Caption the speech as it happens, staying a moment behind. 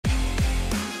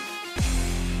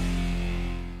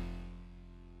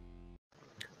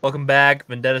Welcome back,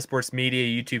 Vendetta Sports Media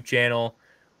YouTube channel.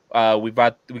 We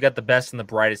got the best and the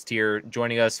brightest here.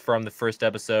 Joining us from the first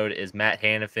episode is Matt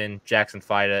Hanifan, Jackson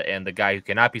Fyda, and the guy who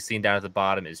cannot be seen down at the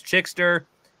bottom is Chickster.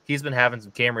 He's been having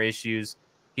some camera issues.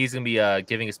 He's going to be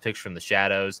giving his picks from the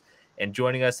shadows. And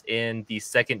joining us in the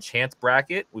second chance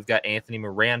bracket, we've got Anthony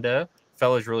Miranda.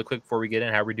 Fellas, really quick before we get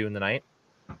in, how are we doing tonight?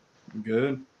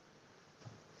 Good.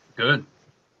 Good.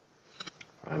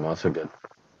 I'm also good.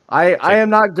 I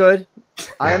am not good.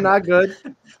 I am not good.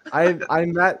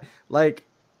 I'm not like,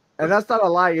 and that's not a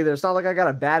lie either. It's not like I got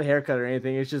a bad haircut or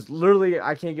anything. It's just literally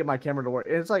I can't get my camera to work.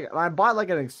 It's like I bought like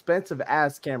an expensive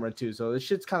ass camera too, so this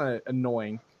shit's kind of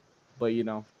annoying. But you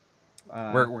know,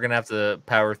 we're gonna have to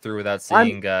power through without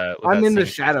seeing. I'm in the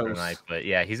shadows tonight, but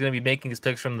yeah, he's gonna be making his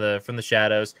picks from the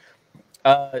shadows.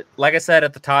 Like I said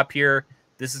at the top here,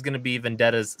 this is gonna be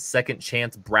Vendetta's second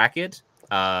chance bracket.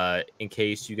 In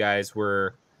case you guys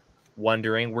were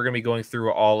wondering, we're going to be going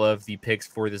through all of the picks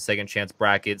for the second chance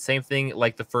bracket. Same thing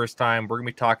like the first time. We're going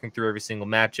to be talking through every single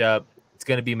matchup. It's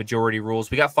going to be majority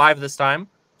rules. We got 5 this time,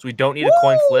 so we don't need a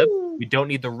coin flip. We don't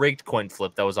need the rigged coin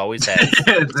flip that was always heads.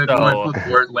 The coin flip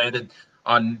where it landed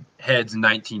on heads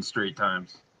 19 straight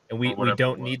times. And we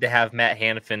don't need to have Matt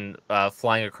Hanifan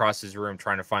flying across his room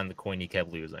trying to find the coin he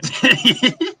kept losing.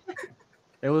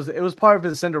 It was part of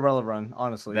his Cinderella run,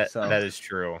 honestly. That is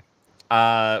true.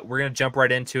 We're gonna jump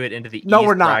right into it, into the no, East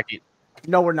we're not. bracket.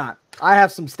 No, we're not. I have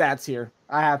some stats here.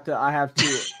 I have to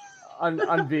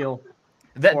unveil.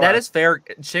 That is fair.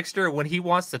 Chickster, when he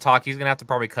wants to talk, he's gonna have to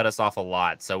probably cut us off a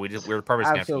lot. So we're probably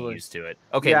just gonna have to get used to it.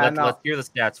 Okay, yeah, let's hear the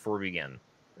stats before we begin.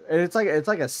 It's like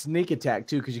a sneak attack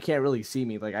too, because you can't really see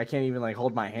me. Like I can't even like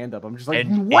hold my hand up. I'm just like,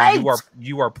 and wait.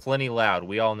 You are plenty loud.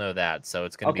 We all know that, so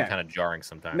it's gonna be kind of jarring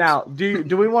sometimes. Now, do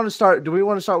we want to start? Do we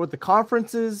want to start with the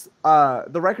conferences,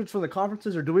 the records from the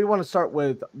conferences, or do we want to start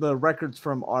with the records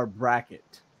from our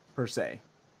bracket per se?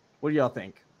 What do y'all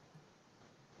think?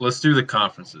 Let's do the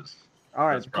conferences. All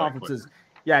right, the conferences.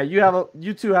 Yeah,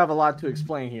 you two have a lot to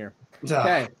explain here.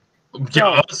 Okay.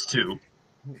 Yeah, us two.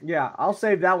 Yeah, I'll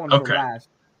save that one for last.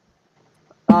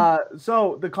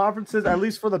 So the conferences, at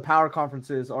least for the power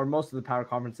conferences, or most of the power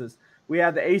conferences, we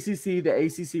have the ACC. The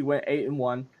ACC went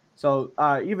 8-1. So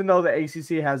even though the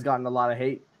ACC has gotten a lot of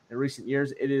hate in recent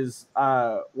years, it is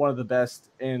one of the best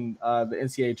in the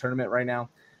NCAA tournament right now.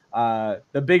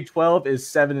 The Big 12 is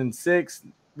 7-6,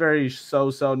 very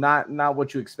so, not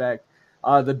what you expect.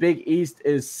 The Big East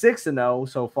is 6-0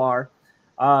 so far.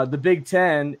 The Big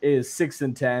 10 is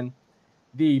 6-10.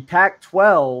 The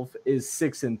Pac-12 is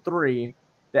 6-3.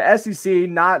 The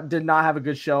SEC did not have a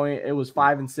good showing. It was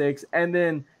 5-6, and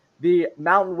then the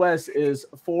Mountain West is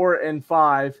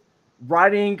 4-5,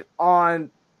 riding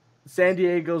on San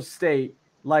Diego State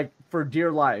like for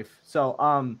dear life. So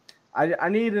I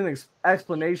need an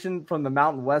explanation from the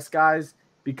Mountain West guys,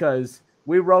 because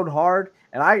we rode hard,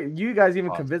 and you guys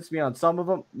even convinced me on some of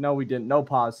them. No, we didn't. No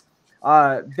pause.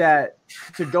 That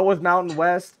to go with Mountain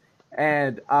West,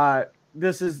 and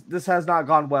this has not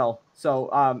gone well. So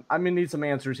I'm gonna need some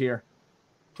answers here,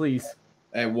 please.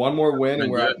 Hey, one more win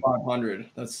and we're at 500.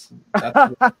 That's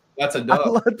a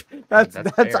dub.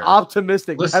 That's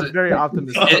optimistic. Listen, that's very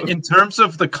optimistic. In terms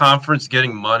of the conference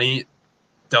getting money,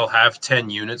 they'll have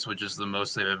 10 units, which is the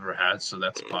most they've ever had. So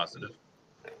that's positive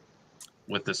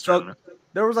with this tournament.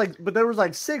 There was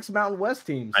like 6 Mountain West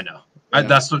teams. I know. Yeah.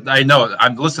 That's what I know.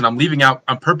 I'm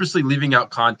purposely leaving out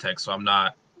context, so I'm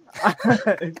not.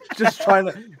 Just trying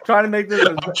to make this.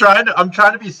 I'm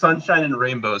trying to be sunshine and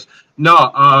rainbows. No,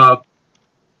 I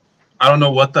don't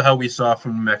know what the hell we saw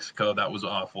from New Mexico. That was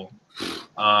awful.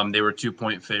 They were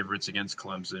 2-point favorites against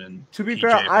Clemson. And to be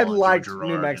fair, I liked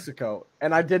New Mexico,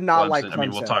 and I did not like Clemson. I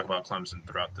mean, we'll talk about Clemson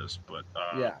throughout this, but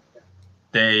yeah,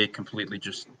 they completely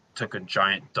just took a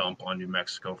giant dump on New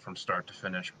Mexico from start to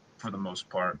finish for the most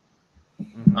part.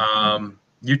 Mm-hmm.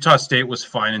 Utah State was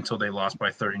fine until they lost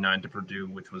by 39 to Purdue,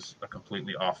 which was a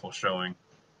completely awful showing.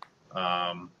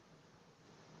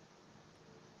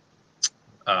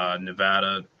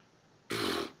 Nevada,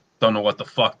 don't know what the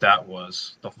fuck that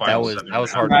was. The final that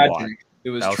was hard to watch. It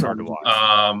was hard to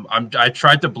watch. I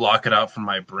tried to block it out from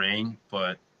my brain,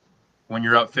 but when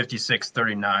you're up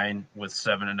 56-39 with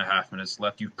 7.5 minutes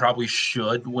left, you probably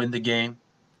should win the game.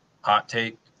 Hot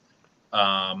take.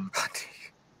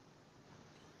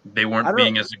 They weren't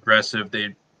being as aggressive.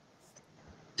 Dayton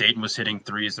was hitting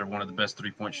threes. They're one of the best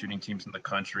 3-point shooting teams in the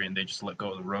country, and they just let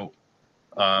go of the rope.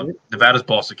 Nevada's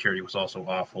ball security was also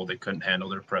awful. They couldn't handle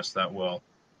their press that well.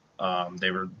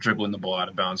 They were dribbling the ball out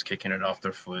of bounds, kicking it off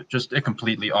their foot. Just a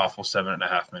completely awful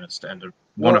 7.5 minutes to end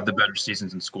one of the better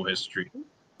seasons in school history.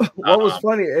 What was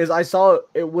funny is I saw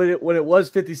it when it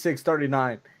was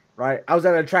 56-39, right? I was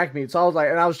at a track meet, so I was like,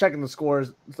 and I was checking the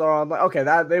scores. So I'm like, okay,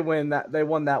 they won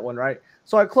that one, right?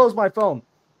 So I closed my phone,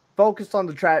 focused on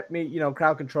the track meet,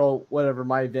 crowd control, whatever,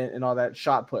 my event and all that.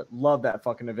 Shot put, love that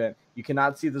fucking event. You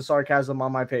cannot see the sarcasm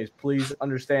on my face. Please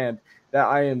understand that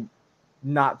I am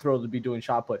not thrilled to be doing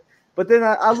shot put. But then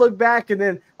I look back and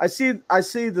then I see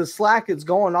the Slack is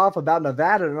going off about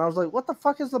Nevada, and I was like, what the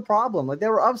fuck is the problem? Like, they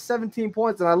were up 17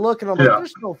 points, and I look and I'm like,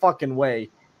 there's no fucking way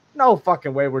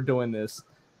we're doing this.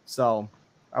 So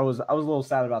I was a little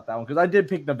sad about that one because I did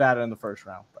pick Nevada in the first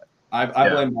round. But I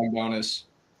blame McDonis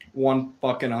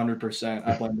 100%.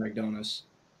 I blame McDonis.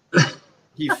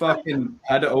 He fucking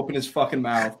had to open his fucking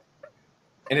mouth.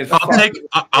 And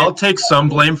I'll take some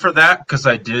blame for that because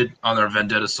I did on our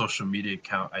Vendetta social media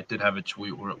account. I did have a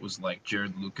tweet where it was like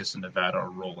Jared Lucas and Nevada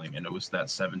are rolling, and it was that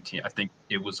 17. I think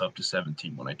it was up to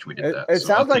 17 when I tweeted that. It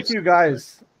sounds like you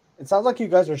guys. It sounds like you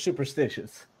guys are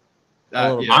superstitious.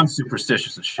 Yeah. I'm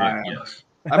superstitious as shit. Yes,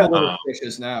 I'm a little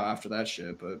suspicious now after that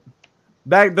shit, but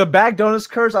the bag donuts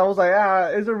curse. I was like,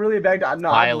 is it really a bag?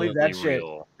 No, I believe that shit.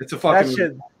 It's a fucking that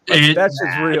shit. That's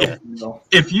just real.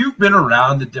 If you've been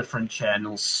around the different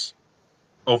channels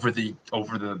over the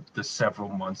several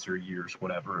months or years,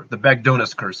 whatever, the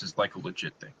Bagdonis curse is like a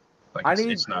legit thing. Like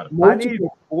it's not. I need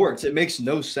sports. It makes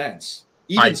no sense.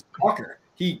 Even soccer.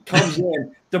 He comes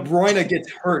in. De Bruyne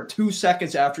gets hurt 2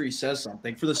 seconds after he says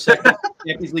something for the second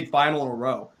Champions League final in a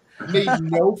row. It made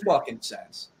no fucking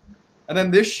sense. And then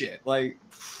this shit, like.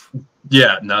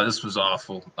 Yeah, no, this was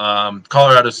awful.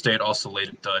 Colorado State also laid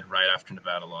a dud right after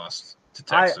Nevada lost to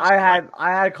Texas. I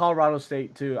had Colorado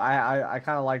State too. I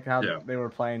kind of liked how they were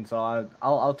playing, so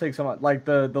I'll take some like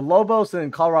the Lobos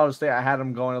and Colorado State. I had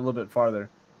them going a little bit farther,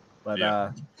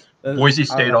 but Boise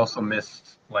State also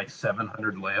missed like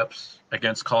 700 layups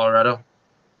against Colorado.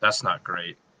 That's not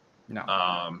great.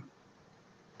 No.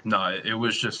 No, it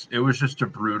was just a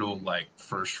brutal like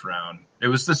first round. It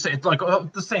was the same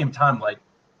at the same time like.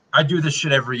 I do this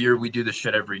shit every year. We do this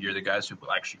shit every year. The guys who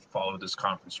actually follow this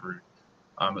conference route,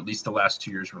 at least the last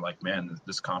 2 years, were like, man,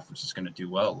 this conference is going to do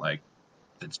well. Like,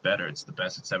 it's better. It's the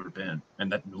best it's ever been. And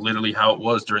that's literally how it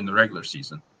was during the regular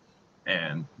season.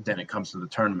 And then it comes to the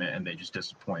tournament, and they just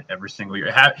disappoint every single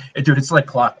year. Dude, it's like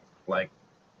clock. Like,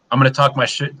 I'm going to talk my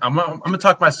shit. I'm gonna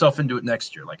talk myself into it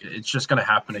next year. Like, it's just going to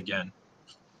happen again.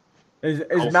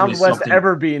 Is Mountain West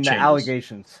ever beating the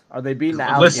allegations? Are they beating the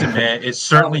allegations? Listen, man, it's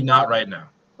certainly not right now.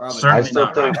 I still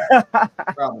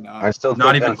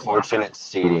think unfortunate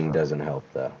seeding doesn't help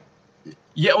though.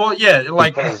 Yeah, well, yeah,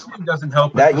 like seeding doesn't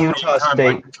help. That Utah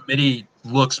State committee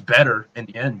looks better in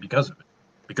the end because of it,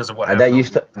 because of what happened.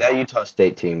 That Utah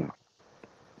State team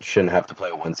shouldn't have to play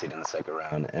a 1 seed in the second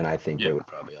round, and I think they would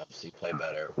probably obviously play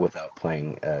better without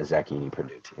playing Zach Edey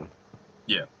Purdue team.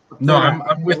 Yeah, no,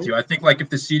 I'm with you. I think like if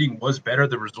the seeding was better,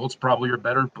 the results probably are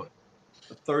better, but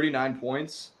 39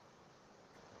 points.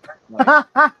 Like,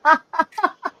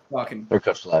 fucking. Their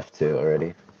coach left too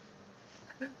already.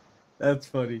 That's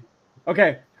funny.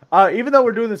 Okay. Even though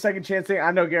we're doing the second chance thing,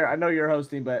 I know Garrett, I know you're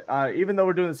hosting, but even though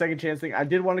we're doing the second chance thing, I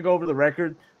did want to go over the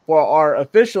record for our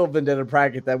official Vendetta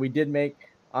bracket that we did make,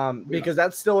 because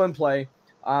that's still in play.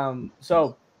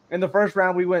 So in the first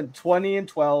round, we went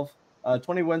 20-12,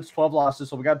 20 wins, 12 losses.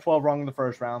 So we got 12 wrong in the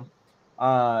first round.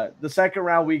 The second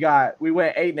round, we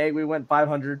went 8-8. We went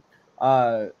 500.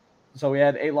 So we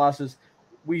had 8 losses.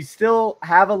 We still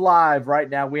have alive right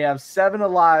now. We have 7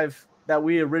 alive that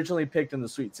we originally picked in the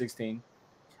Sweet 16.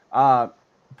 Part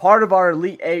of our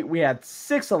Elite 8, we had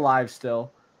 6 alive still.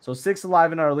 So 6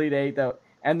 alive in our Elite 8.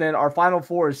 And then our Final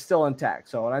 4 is still intact.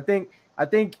 So, and I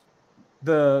think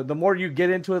the more you get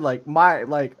into it, like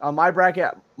on my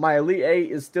bracket, my Elite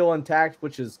 8 is still intact,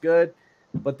 which is good.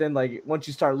 But then like once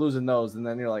you start losing those, and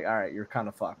then you're like, all right, you're kind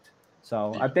of fucked.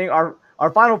 So I think our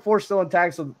Final 4 is still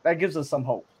intact, so that gives us some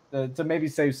hope to maybe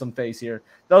save some face here.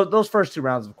 Those first 2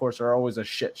 rounds, of course, are always a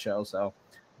shit show. So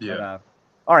yeah. But,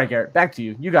 all right, Garrett, back to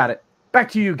you. You got it. Back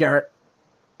to you, Garrett.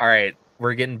 All right,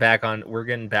 we're getting back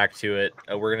to it.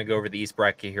 We're gonna go over the East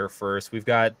bracket here first. We've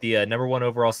got the number 1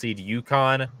 overall seed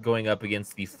UConn going up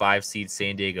against the 5 seed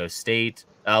San Diego State.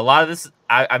 A lot of this,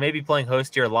 I may be playing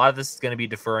host here. A lot of this is going to be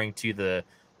deferring to the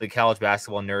college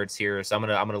basketball nerds here. So I'm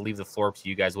gonna leave the floor up to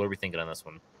you guys. What are we thinking on this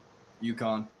one?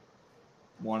 UConn,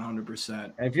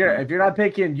 100%. If you're not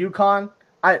picking UConn,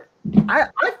 I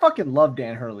fucking love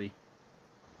Dan Hurley.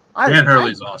 Dan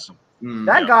Hurley's awesome.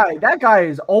 That guy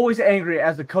is always angry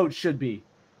as the coach should be.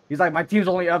 He's like, my team's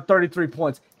only up 33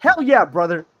 points. Hell yeah,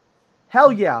 brother.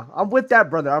 Hell yeah. I'm with that,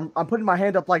 brother. I'm putting my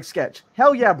hand up like Sketch.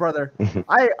 Hell yeah, brother.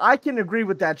 I can agree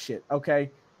with that shit,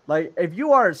 okay? Like, if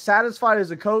you are satisfied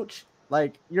as a coach,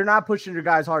 like, you're not pushing your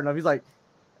guys hard enough. He's like,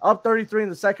 up 33 in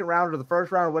the second round or the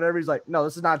first round or whatever. He's like, no,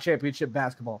 this is not championship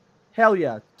basketball. Hell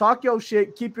yeah. Talk your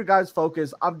shit. Keep your guys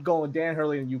focused. I'm going Dan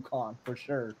Hurley and UConn for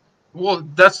sure. Well,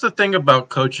 that's the thing about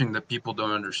coaching that people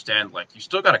don't understand. Like, you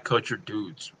still got to coach your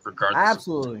dudes regardless.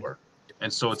 Absolutely. Of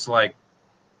and so it's like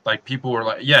people are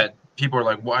like, yeah, people are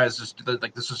like, why is this,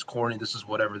 like, this is corny, this is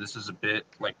whatever, this is a bit.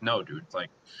 Like, no, dude. Like,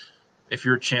 if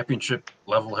you're a championship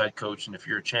level head coach and if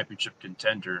you're a championship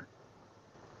contender,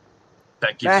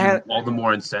 that gives you all the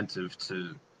more incentive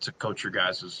to coach your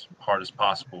guys as hard as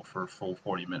possible for a full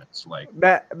 40 minutes. Like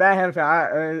Matt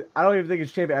Hanifan, I don't even think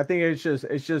it's champion. I think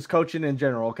it's just coaching in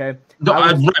general. Okay. No,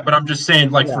 but I'm just saying,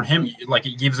 like, for him, like,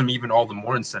 it gives him even all the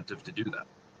more incentive to do that.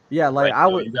 Yeah, like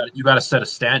you got to set a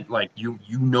stand, like you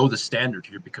know the standard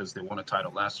here because they won a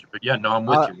title last year. But yeah, no, I'm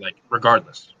with you. Like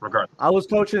regardless. I was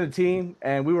coaching a team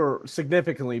and we were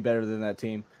significantly better than that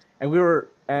team,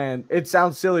 and it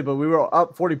sounds silly, but we were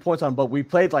up 40 points on, but we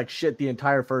played like shit the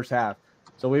entire first half.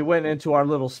 So we went into our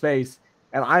little space,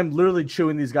 and I'm literally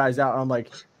chewing these guys out. And I'm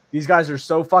like, these guys are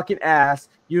so fucking ass.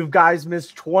 You guys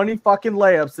missed 20 fucking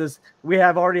layups. We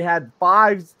have already had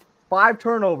five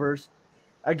turnovers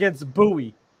against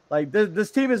Bowie. Like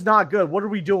this team is not good. What are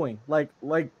we doing? Like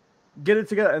get it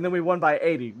together. And then we won by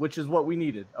 80, which is what we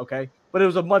needed. Okay, but it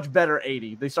was a much better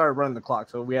 80. They started running the clock,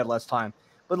 so we had less time.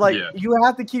 But you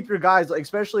have to keep your guys, like,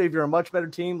 especially if you're a much better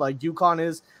team like UConn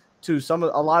is. To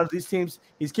a lot of these teams,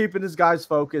 he's keeping his guys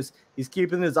focused. He's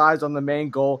keeping his eyes on the main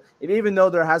goal. And even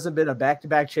though there hasn't been a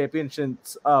back-to-back championship,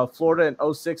 Florida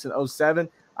in 06 and 07,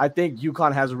 I think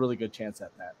UConn has a really good chance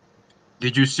at that.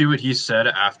 Did you see what he said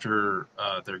after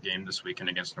their game this weekend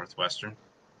against Northwestern?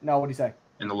 No, what'd he say?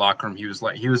 In the locker room, he was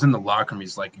in the locker room.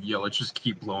 He's like, "Yo, let's just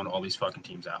keep blowing all these fucking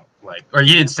teams out." Like, or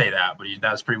he didn't say that, but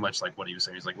that was pretty much like what he was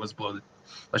saying. He's like, let's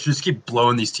just keep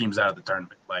blowing these teams out of the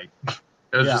tournament. Like,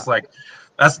 it was just like.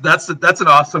 That's an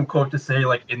awesome quote to say,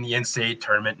 like, in the NCAA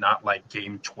tournament, not like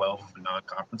game 12 of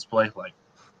non-conference play. Like,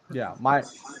 yeah, my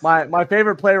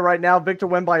favorite player right now, Victor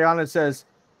Wembanyama, says,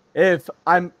 if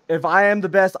I am the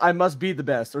best, I must be the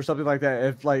best, or something like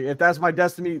that. If that's my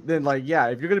destiny, then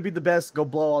if you're gonna be the best, go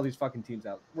blow all these fucking teams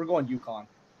out. We're going UConn.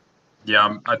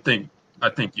 Yeah, I think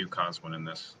UConn's winning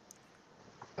this.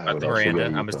 Miranda,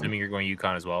 I'm assuming you're going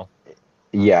UConn as well.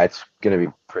 Yeah, it's gonna be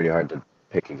pretty hard to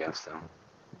pick against them.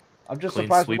 I'm just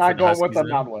surprised we're not going with the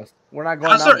Mountain West. We're not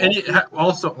going.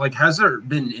 Has there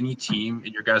been any team,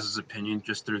 in your guys' opinion,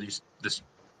 just through this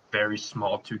very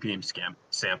small 2-game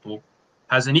sample,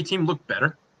 has any team looked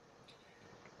better?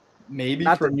 Maybe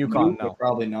not from UConn, no.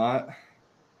 Probably not.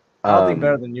 I don't think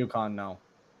better than UConn, no.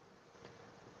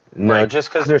 No, just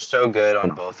because they're so good on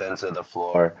both ends of the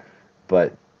floor.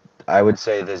 But I would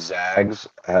say the Zags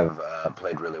have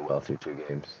played really well through 2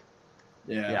 games.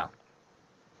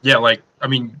 Yeah, like, I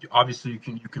mean, obviously you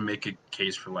can make a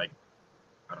case for, like,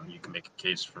 I don't know, you can make a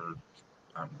case for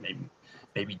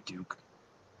maybe Duke.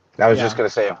 I was just gonna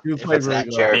say if it's that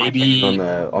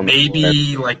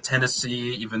maybe like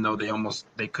Tennessee, even though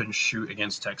they couldn't shoot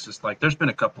against Texas. Like, there's been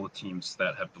a couple of teams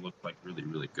that have looked like really,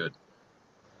 really good.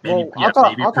 I'll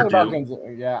talk about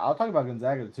Gonzaga. Yeah, I'll talk about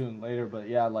Gonzaga too later. But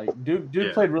yeah, like Duke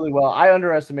played really well. I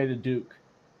underestimated Duke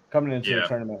coming into the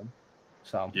tournament.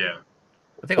 So yeah.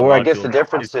 I guess the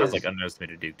difference is like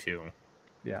underestimated Duke too.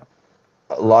 Yeah,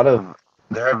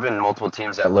 there have been multiple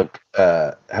teams that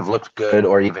have looked good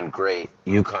or even great.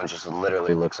 UConn just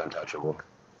literally looks untouchable.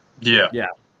 Yeah.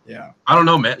 I don't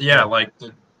know, man. Yeah, like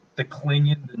the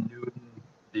Klingon, the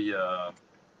Newton,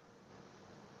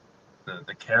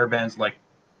 the Caravans, like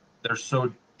they're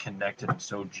so connected and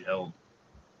so gelled.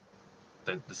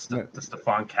 The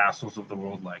Stephon Castles of the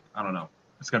world, like I don't know.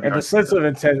 It's gonna be and the sense of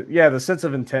the sense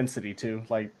of intensity too,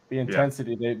 like the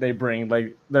intensity they bring,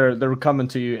 like they're coming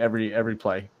to you every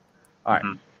play. All right,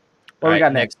 what we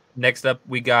got next? Next up,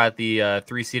 we got the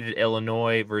 3-seeded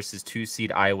Illinois versus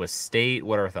 2-seed Iowa State.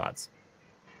 What are our thoughts?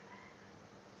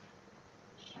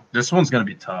 This one's gonna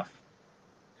be tough.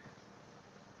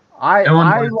 I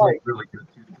like really good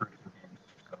too.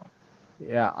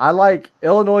 Yeah, I like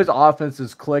Illinois' offense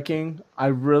is clicking. I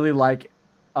really like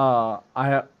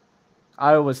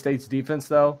Iowa State's defense,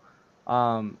 though.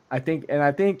 I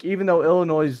think even though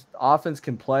Illinois' offense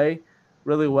can play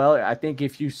really well, I think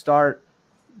if you start,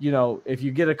 if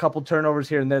you get a couple turnovers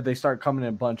here and there, they start coming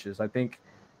in bunches. I think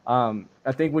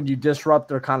when you disrupt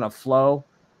their kind of flow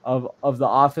of the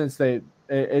offense,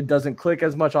 it doesn't click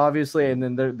as much, obviously, and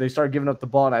then they start giving up the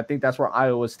ball, and I think that's where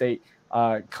Iowa State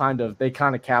kind of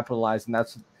capitalize, and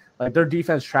that's like their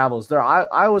defense travels.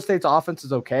 Iowa State's offense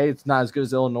is okay. It's not as good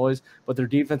as Illinois', but their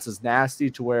defense is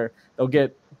nasty to where they'll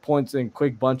get points in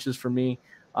quick bunches for me.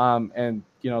 And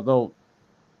they'll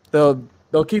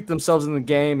they'll keep themselves in the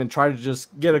game and try to just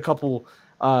get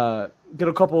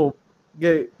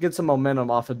some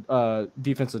momentum off of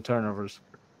defensive turnovers.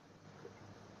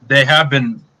 They have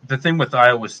been. The thing with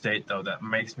Iowa State, though, that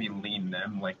makes me lean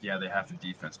them, like, yeah, they have the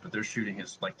defense, but their shooting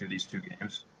is like through these 2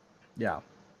 games. Yeah.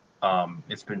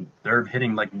 They're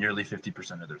hitting like nearly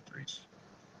 50% of their threes.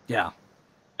 Yeah.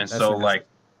 And so like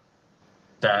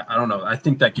that, I don't know. I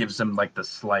think that gives them like the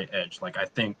slight edge. Like I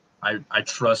think I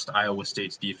trust Iowa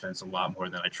State's defense a lot more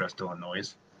than I trust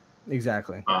Illinois'.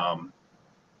 Exactly.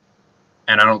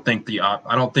 And I don't think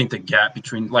the gap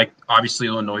between, like, obviously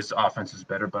Illinois' offense is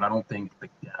better, but I don't think the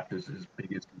gap is as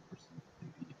big as people perceive to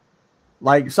be.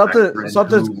 Like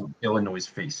something Illinois is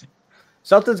facing.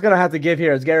 Something's going to have to give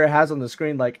here, as Garrett has on the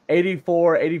screen, like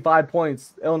 84, 85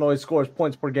 points. Illinois scores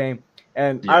points per game,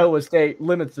 and Iowa State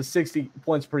limits to 60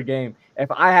 points per game.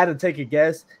 If I had to take a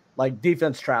guess, like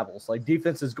defense travels. Like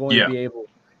defense is going to be able.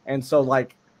 And so,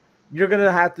 like, you're going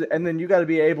to have to – and then you got to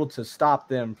be able to stop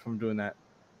them from doing that.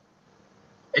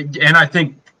 And I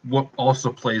think what also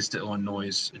plays to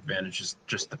Illinois' advantage is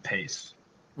just the pace.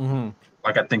 Mm-hmm.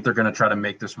 Like, I think they're going to try to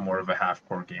make this more of a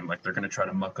half-court game. Like, they're going to try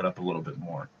to muck it up a little bit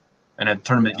more. And a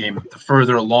tournament game, the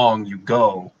further along you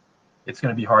go, it's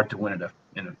going to be hard to win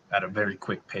at a very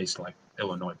quick pace like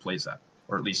Illinois plays at,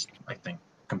 or at least I think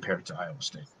compared to Iowa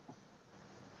State.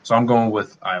 So I'm going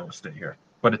with Iowa State here,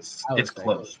 but it's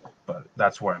close. But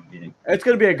that's where I'm leaning. It's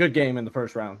going to be a good game in the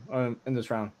first round. In this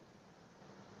round.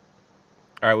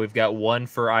 All right, we've got 1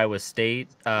 for Iowa State.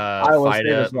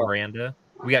 Fyda, Miranda.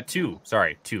 We got 2.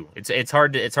 Sorry, 2. It's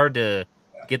hard to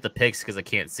get the picks because I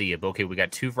can't see it. But okay, we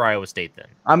got 2 for Iowa State then.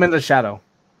 I'm in the shadow.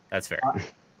 That's fair.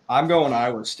 I'm going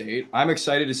Iowa State. I'm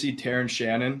excited to see Terrence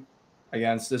Shannon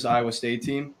against this Iowa State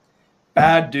team.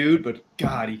 Bad dude, but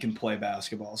God, he can play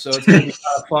basketball. So it's going to be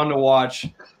kind of fun to watch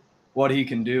what he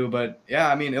can do. But yeah,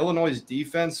 I mean, Illinois'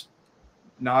 defense,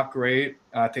 not great.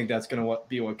 I think that's going to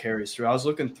be what carries through. I was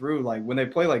looking through, like, when they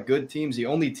play like good teams, the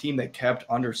only team that kept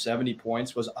under 70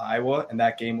 points was Iowa, and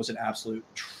that game was an absolute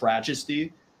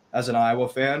tragedy as an Iowa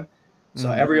fan. So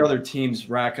every other team's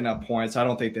racking up points. I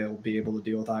don't think they'll be able to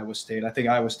deal with Iowa State. I think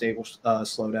Iowa State will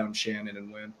slow down Shannon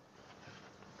and win.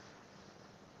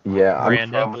 Yeah, I'm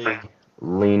probably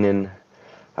leaning.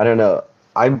 I don't know.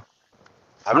 I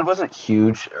wasn't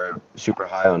huge or super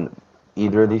high on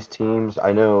either of these teams.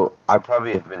 I know I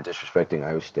probably have been disrespecting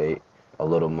Iowa State a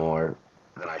little more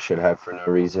than I should have for no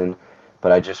reason,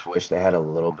 but I just wish they had a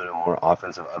little bit of more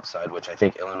offensive upside, which I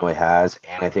think Illinois has,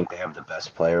 and I think they have the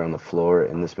best player on the floor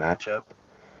in this matchup.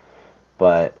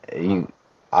 But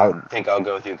I think I'll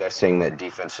go with you guys saying that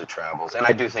defensive travels, and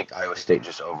I do think Iowa State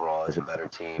just overall is a better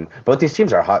team. Both these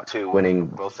teams are hot too, winning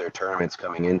both their tournaments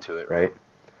coming into it, right?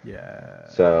 Yeah.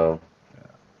 So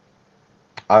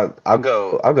I'll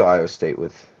go Iowa State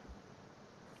with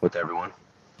everyone.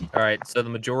 All right, so the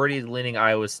majority is leaning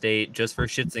Iowa State. Just for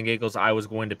shits and giggles, I was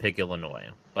going to pick Illinois,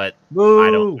 but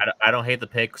I don't hate the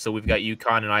pick. So we've got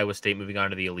UConn and Iowa State moving on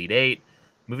to the Elite Eight.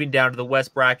 Moving down to the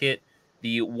West bracket,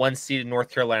 the 1-seeded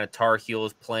North Carolina Tar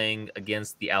Heels playing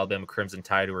against the Alabama Crimson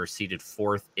Tide, who are seeded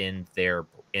 4th in their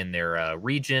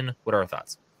region. What are our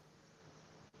thoughts?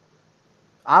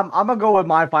 I'm gonna go with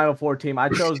my Final Four team. I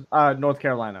chose North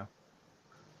Carolina.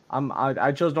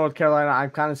 I chose North Carolina. I'm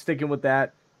kind of sticking with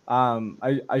that.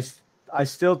 I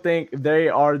still think they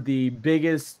are the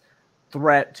biggest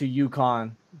threat to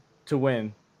UConn to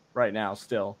win right now.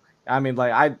 Still, I mean,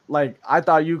 I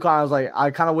thought UConn was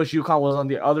I kind of wish UConn was on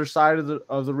the other side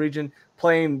of the region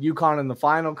playing UConn in the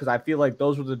final, because I feel like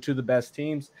those were the 2 of the best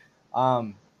teams.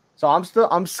 So I'm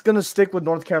just gonna stick with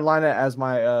North Carolina as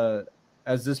my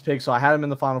as this pick. So I had them in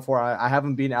the Final Four. I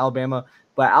haven't beaten Alabama,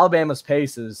 but Alabama's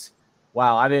pace is.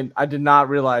 Wow, I did not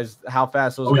realize how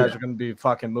fast those guys are going to be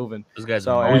fucking moving. Those guys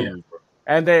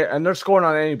and they're scoring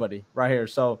on anybody right here.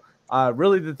 So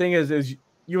really the thing is UNC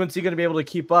going to be able to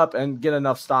keep up and get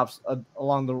enough stops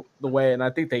along the way, and I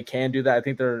think they can do that. I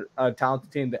think they're a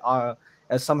talented team.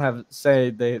 As some have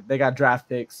said, they got draft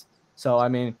picks. So I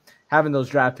mean, having those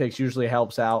draft picks usually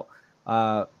helps out.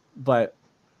 But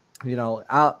you know,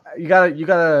 you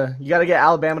gotta get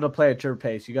Alabama to play at your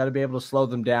pace. You got to be able to slow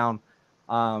them down.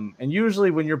 And usually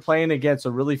when you're playing against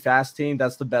a really fast team,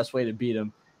 that's the best way to beat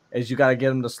them, is you got to get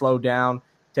them to slow down,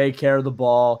 take care of the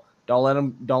ball. Don't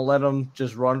let them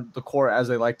just run the court as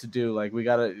they like to do. Like we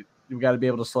got to be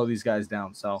able to slow these guys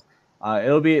down. So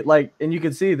it'll be like, and you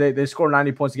can see they score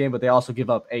 90 points a game, but they also give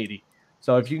up 80.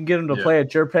 So if you can get them to play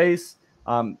at your pace,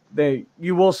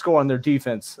 you will score on their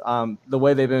defense. The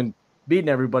way they've been beating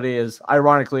everybody is,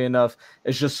 ironically enough,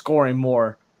 it's just scoring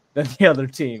more than the other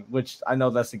team, which I know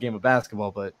that's the game of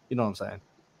basketball, but you know what I'm saying.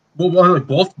 Well, like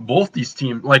both these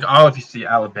teams, like obviously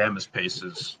Alabama's pace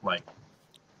is like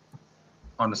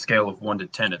on a scale of 1 to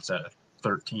 10, it's at a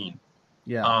 13.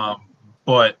 Yeah.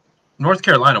 But North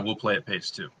Carolina will play at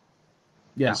pace too.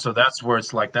 Yeah. And so that's where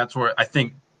I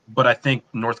think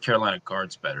North Carolina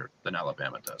guards better than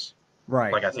Alabama does.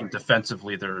 Right. Like I think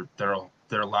defensively they're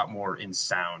a lot more in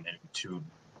sound and tune.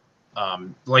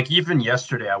 Like even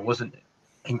yesterday I wasn't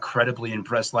incredibly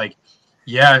impressed. Like,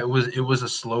 yeah, it was a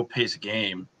slow paced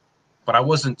game, but I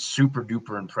wasn't super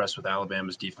duper impressed with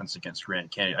Alabama's defense against Grand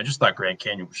Canyon. I just thought Grand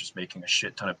Canyon was just making a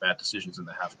shit ton of bad decisions in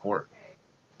the half court.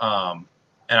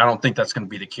 And I don't think that's going to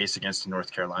be the case against the North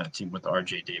Carolina team with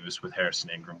R.J. Davis, with Harrison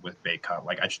Ingram, with Baycott.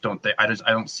 Like I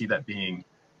don't see that being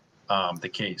the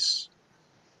case.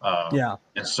 Yeah.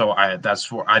 And so I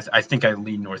think I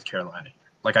lean North Carolina.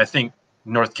 Like I think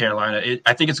North Carolina.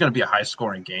 I think it's going to be a high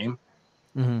scoring game,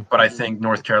 but I think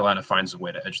North Carolina finds a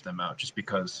way to edge them out just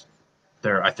because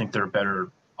I think they're a better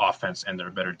offense and they're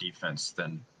a better defense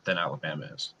than Alabama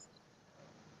is.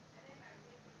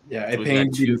 Yeah, it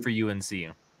pains you for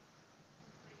UNC.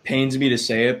 Pains me to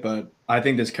say it, but I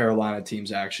think this Carolina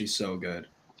team's actually so good.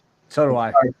 So do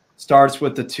I. Starts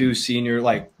with the two senior,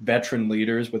 like veteran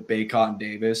leaders with Baycott and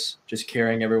Davis, just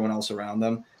carrying everyone else around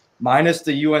them. Minus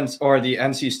the UNC or the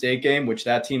NC State game, which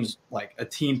that team's like a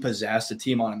team possessed, a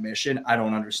team on a mission. I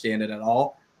don't understand it at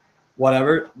all.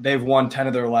 Whatever. They've won 10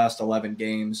 of their last 11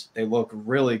 games. They look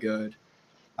really good.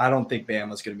 I don't think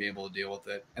Bama's going to be able to deal with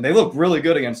it. And they look really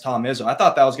good against Tom Izzo. I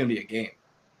thought that was going to be a game.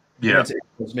 Yeah.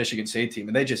 It's Michigan State team,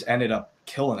 and they just ended up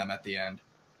killing them at the end.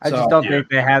 I just don't think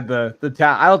they had the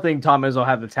talent. I don't think Tom Izzo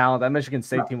had the talent. That Michigan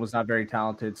State team was not very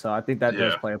talented, so I think that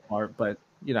does play a part. But,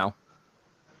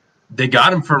 they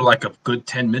got him for like a good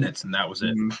 10 minutes, and that was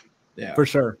it. Yeah. For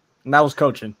sure. And that was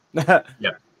coaching.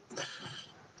 Yeah.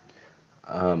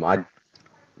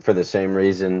 For the same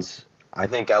reasons, I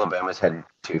think Alabama's had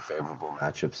two favorable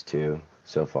matchups too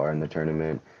so far in the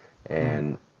tournament,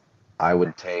 and I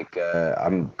would take.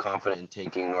 I'm confident in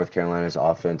taking North Carolina's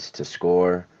offense to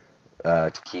score,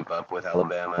 to keep up with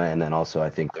Alabama, and then also I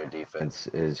think their defense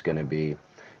is going to be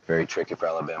very tricky for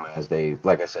Alabama, as they,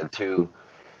 like I said, two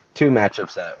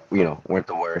matchups that weren't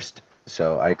the worst.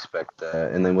 So I expect,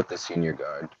 and then with the senior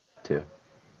guard too.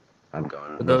 I'm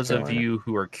going. For those of you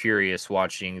who are curious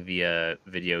watching the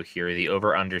video here, the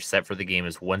over/under set for the game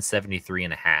is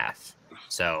 173.5.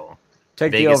 So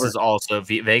Vegas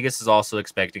is also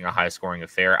expecting a high scoring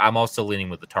affair. I'm also leaning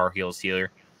with the Tar Heels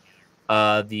here.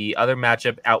 The other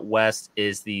matchup out west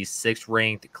is the 6th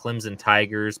ranked Clemson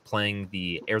Tigers playing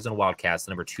the Arizona Wildcats,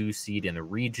 the number 2 seed in the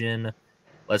region.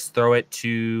 Let's throw it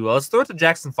to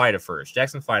Jackson Fyda first.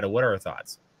 Jackson Fyda, what are our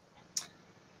thoughts?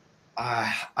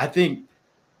 I think,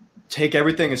 take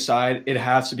everything aside, it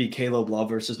has to be Caleb Love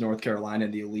versus North Carolina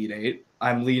in the Elite Eight.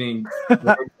 I'm leaning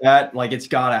that. Like, it's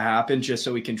got to happen just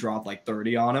so we can drop like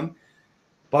 30 on him.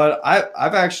 But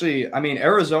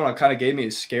Arizona kind of gave me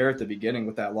a scare at the beginning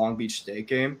with that Long Beach State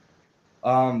game.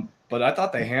 But I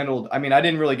thought they handled – I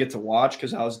didn't really get to watch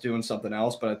because I was doing something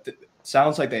else, but it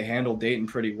sounds like they handled Dayton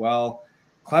pretty well.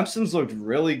 Clemson's looked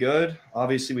really good.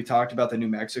 Obviously, we talked about the New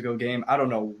Mexico game. I don't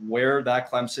know where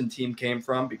that Clemson team came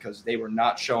from because they were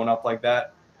not showing up like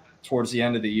that towards the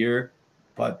end of the year.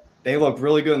 But they looked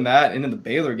really good in that. And in the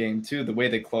Baylor game, too, the way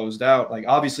they closed out. Like,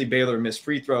 obviously, Baylor missed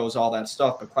free throws, all that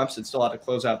stuff, but Clemson still had to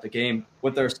close out the game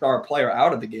with their star player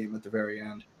out of the game at the very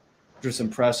end, which was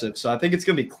impressive. So I think it's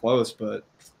going to be close, but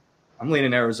I'm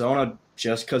leaning Arizona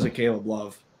just because of Caleb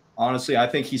Love. Honestly, I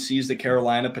think he sees the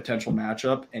Carolina potential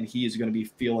matchup, and he is going to be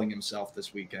feeling himself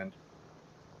this weekend.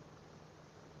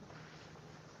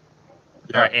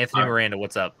 All right, Anthony Miranda,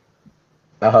 what's up?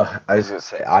 I was going to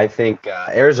say, I think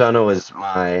Arizona was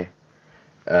my,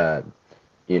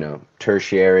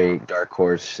 tertiary dark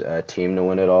horse team to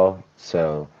win it all.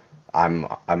 So I'm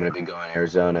going to be going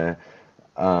Arizona.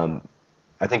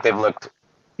 I think they've looked,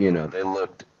 they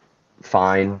looked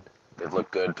fine. They've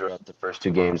looked good throughout the first 2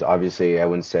 games. Obviously, I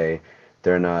wouldn't say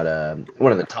they're not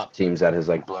one of the top teams that has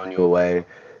blown you away,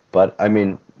 but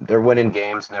they're winning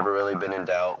games. Never really been in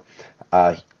doubt.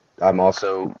 I'm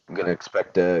also gonna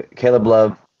expect Caleb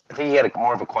Love. I think he had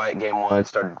more of a quiet game 1,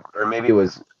 or maybe it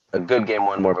was a good game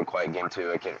 1, more of a quiet game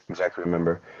 2. I can't exactly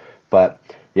remember, but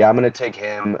yeah, I'm gonna take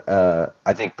him.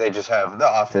 I think they just have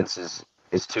the offense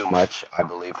is too much, I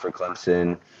believe, for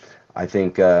Clemson. I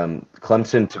think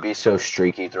Clemson, to be so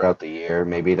streaky throughout the year,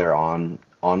 maybe they're on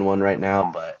one right now,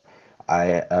 but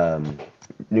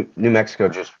New Mexico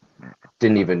just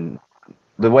didn't even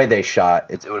 – the way they shot,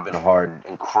 it would have been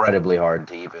incredibly hard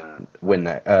to even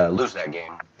lose that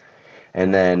game.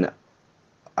 And then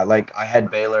I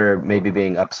had Baylor maybe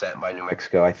being upset by New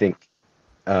Mexico. I think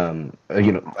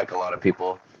Like a lot of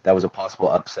people, that was a possible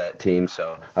upset team.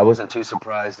 So I wasn't too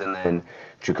surprised. And then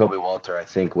Jacoby Walter, I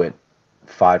think, went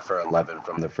 5 for 11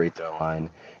 from the free throw line.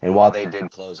 And while they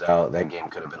did close out, that game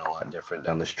could have been a lot different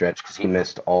down the stretch because he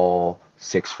missed all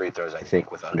 6 free throws, I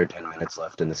think, with under 10 minutes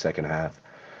left in the second half.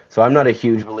 So I'm not a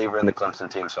huge believer in the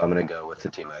Clemson team, so I'm going to go with the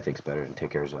team I think is better and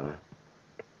take Arizona.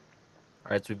 All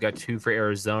right, so we've got 2 for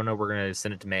Arizona. We're going to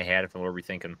send it to Matt Hanifan. What are we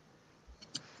thinking?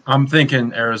 I'm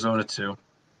thinking Arizona too.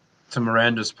 To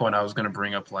Miranda's point, I was going to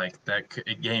bring up like that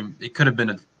game. It could have been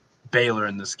a Baylor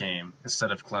in this game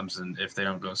instead of Clemson if they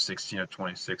don't go 16 of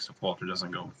 26. If Walter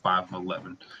doesn't go 5 of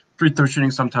 11, free throw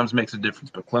shooting sometimes makes a difference.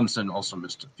 But Clemson also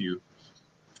missed a few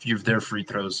of their free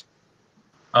throws.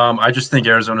 I just think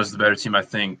Arizona's the better team.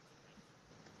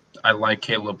 I like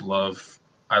Caleb Love.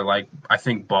 I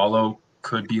think Ballo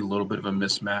could be a little bit of a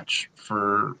mismatch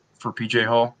for PJ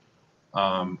Hall.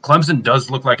 Clemson does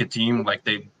look like a team like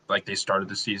they started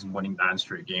the season winning 9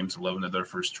 straight games, 11 of their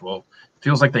first 12.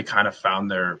 Feels like they kind of found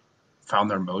their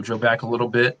mojo back a little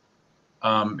bit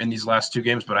in these last 2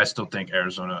 games, but I still think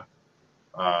Arizona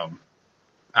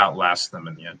outlasts them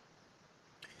in the end.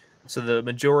 So the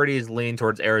majority is leaning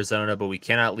towards Arizona, but we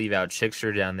cannot leave out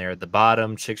Chickster down there at the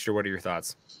bottom. Chickster, what are your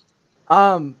thoughts?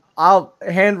 I'll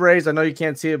hand raise. I know you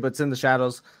can't see it, but it's in the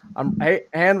shadows.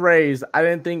 Hand raise. I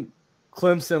didn't think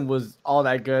Clemson was all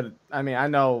that good. I mean, I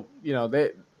know,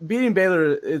 they beating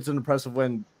Baylor is an impressive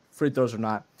win, free throws or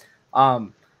not.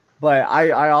 But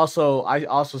I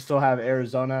also still have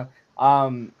Arizona.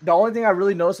 The only thing I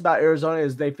really noticed about Arizona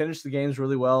is they finished the games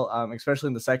really well, especially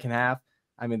in the second half.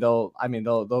 They'll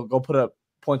go put up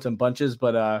points in bunches,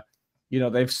 but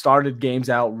they've started games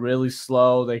out really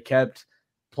slow. They kept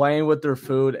playing with their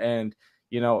food, and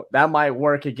that might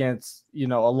work against a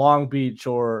Long Beach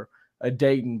or a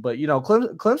Dayton, but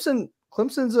Clemson's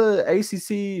a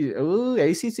ACC. Ooh,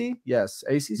 ACC, yes,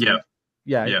 ACC.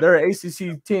 Yeah, they're an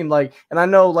ACC team. And I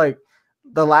know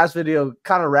the last video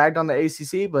kind of ragged on the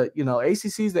ACC, but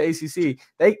ACC's the ACC.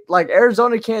 They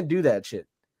Arizona can't do that shit.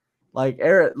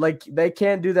 They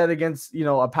can't do that against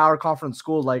a power conference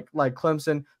school like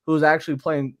Clemson, who's actually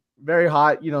playing very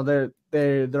hot.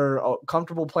 They're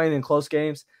comfortable playing in close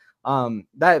games.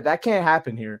 That can't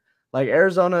happen here.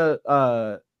 Arizona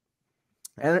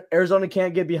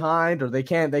can't get behind, or they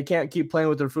can't keep playing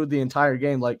with their food the entire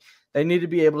game. They need to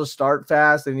be able to start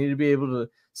fast. They need to be able to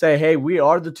say, hey, we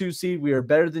are the 2 seed. We are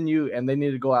better than you, and they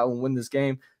need to go out and win this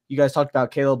game. You guys talked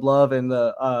about Caleb Love and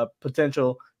the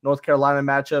potential North Carolina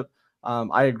matchup.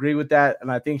 I agree with that,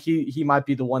 and I think he might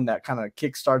be the one that kind of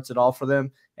kickstarts it all for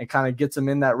them and kind of gets them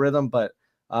in that rhythm. But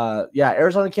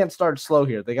Arizona can't start slow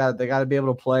here. They got to be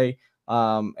able to play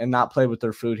and not play with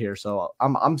their food here. So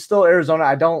I'm still Arizona.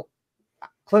 I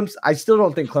still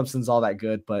don't think Clemson's all that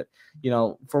good, but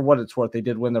for what it's worth, they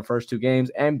did win their first 2 games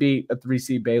and beat a 3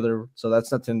 seed Baylor, so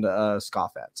that's nothing to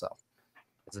scoff at. So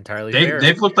it's entirely fair.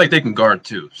 They've looked like they can guard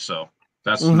too, so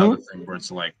that's another thing where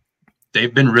it's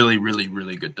they've been really, really,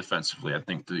 really good defensively, I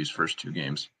think, through these first 2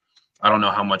 games. I don't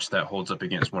know how much that holds up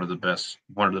against one of the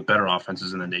better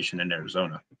offenses in the nation in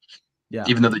Arizona. Yeah,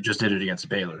 even though they just did it against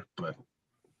Baylor, but.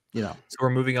 So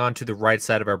we're moving on to the right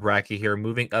side of our bracket here.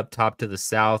 Moving up top to the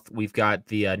south, we've got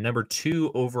the number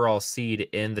 2 overall seed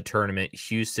in the tournament,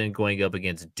 Houston, going up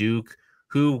against Duke,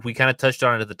 who we kind of touched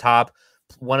on at the top.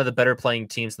 One of the better playing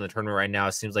teams in the tournament right now.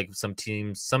 It seems like some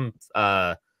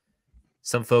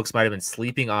folks might have been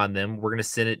sleeping on them. We're gonna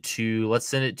send it to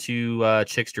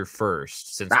Chickster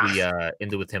first, since we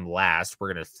ended with him last.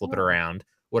 We're gonna flip it around.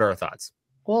 What are our thoughts?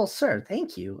 Well, sir,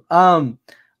 thank you.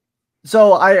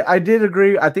 So I did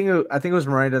agree. I think it was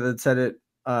Miranda that said it,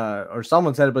 or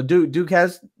someone said it. But Duke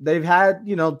they've had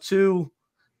 2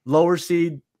 lower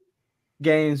seed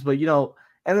games, but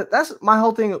and that's my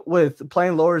whole thing with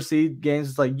playing lower seed games.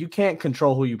 It's you can't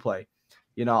control who you play.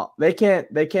 They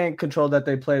can't control that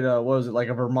they played a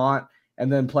Vermont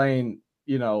and then playing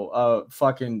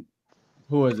fucking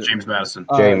who was it? James Madison.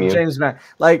 James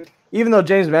Madison. Even though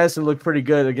James Madison looked pretty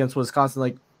good against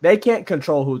Wisconsin, they can't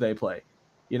control who they play.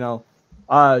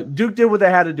 Duke did what they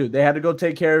had to do. They had to go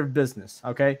take care of business.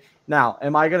 Okay. Now,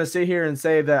 am I going to sit here and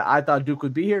say that I thought Duke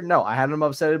would be here? No, I had them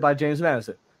upset by James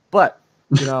Madison. But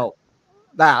that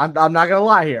I'm not going to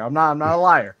lie here. I'm not a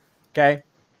liar. Okay.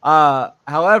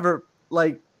 However,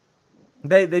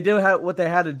 they did have what they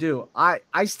had to do.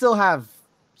 I still have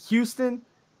Houston.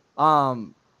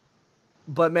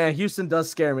 But man, Houston does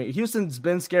scare me. Houston's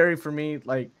been scary for me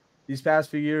these past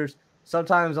few years.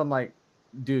 Sometimes I'm like,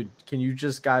 dude, can you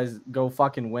just guys go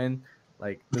fucking win?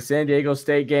 The San Diego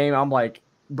State game, I'm like,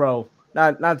 bro,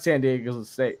 not San Diego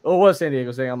State. Oh, it was San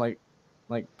Diego State. I'm like,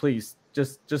 please,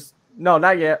 just no,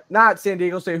 not yet. Not San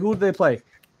Diego State. Who did they play?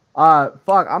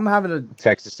 Fuck, I'm having a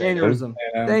Texas A&M. aneurysm.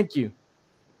 Thank you.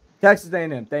 Texas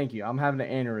A&M. Thank you. I'm having an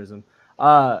aneurysm.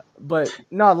 But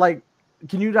no, like,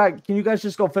 can you guys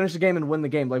just go finish the game and win the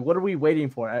game? Like, what are we waiting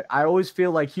for? I always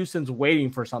feel like Houston's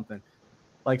waiting for something.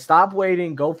 Like, stop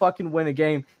waiting. Go fucking win a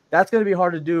game. That's going to be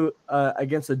hard to do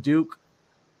against a Duke.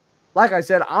 Like I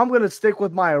said, I'm going to stick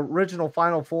with my original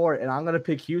Final Four, and I'm going to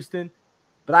pick Houston.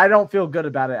 But I don't feel good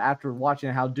about it after watching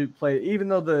how Duke played. Even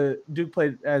though the Duke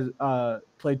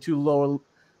played too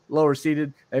lower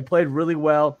seeded, they played really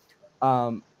well.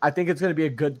 I think it's going to be a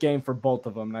good game for both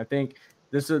of them. And I think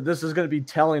this is going to be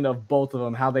telling of both of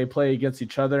them, how they play against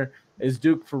each other. Is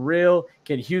Duke for real?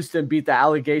 Can Houston beat the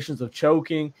allegations of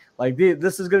choking? Like,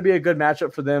 this is going to be a good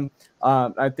matchup for them.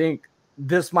 I think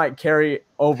this might carry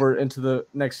over into the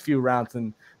next few rounds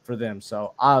and for them.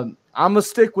 So I'm going to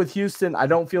stick with Houston. I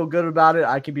don't feel good about it.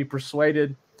 I can be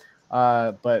persuaded,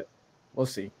 but we'll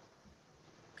see.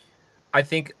 I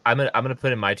think I'm gonna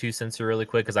put in my 2 cents here really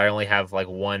quick because I only have like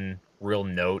one real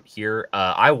note here.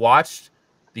 I watched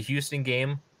the Houston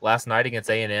game last night against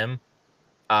A&M.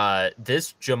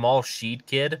 This Jamal Sheed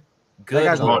kid, good.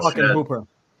 That guy's a fucking hooper.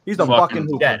 He's a fucking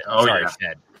hooper. Shed.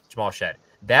 Shed. Jamal Shed.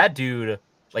 That dude,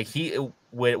 like,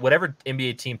 whatever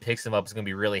NBA team picks him up is gonna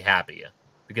be really happy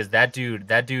because that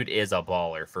dude is a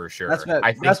baller for sure. That's Matt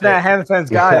Hanifan's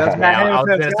guy. That's Matt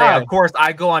Hanifan's guy. Of course,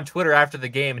 I go on Twitter after the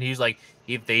game and he's like,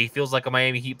 he feels like a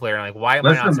Miami Heat player. I'm like, why am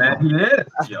I not? Man, he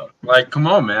is. Yo, like, come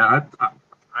on, man.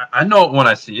 I know it when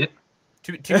I see it.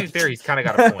 To be fair, he's kind of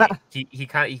got a point. He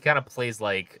kind of plays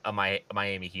like a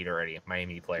Miami Heat already,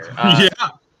 Miami Heat player. Yeah.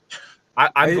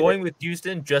 I'm going with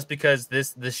Houston just because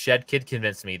this Shed kid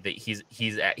convinced me that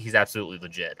he's absolutely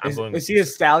legit. Is he a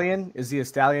stallion? Is he a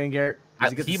stallion, Garrett?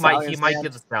 He might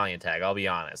get the stallion tag. I'll be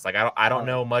honest. Like, I don't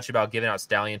know much about giving out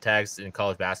stallion tags in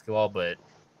college basketball, but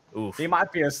oof, he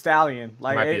might be a stallion.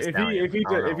 Like,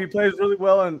 if he plays really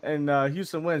well and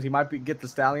Houston wins, he might get the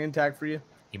stallion tag for you.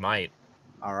 He might.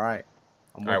 All right.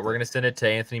 All right, we're gonna send it to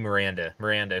Anthony Miranda.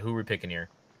 Miranda, who are we picking here?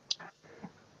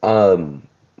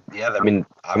 Yeah, I mean,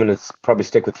 I'm gonna probably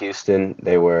stick with Houston.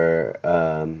 They were,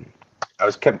 I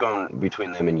was kept going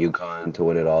between them and UConn to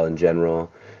win it all in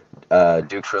general.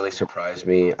 Duke's really surprised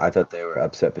me. I thought they were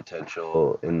upset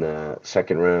potential in the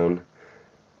second round,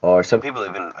 or some people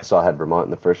even I saw had Vermont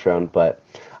in the first round. But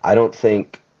I don't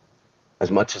think,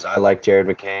 as much as I like Jared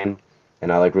McCain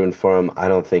and I like rooting for him, I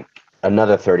don't think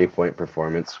another 30-point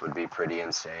performance would be pretty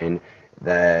insane.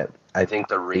 That I think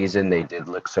the reason they did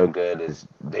look so good is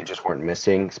they just weren't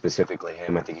missing, specifically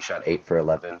him. I think he shot 8 for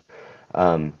 11.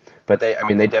 But they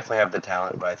definitely have the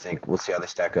talent, but I think we'll see how they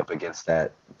stack up against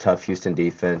that tough Houston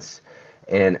defense.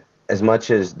 And as much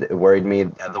as it worried me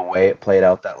the way it played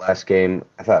out that last game,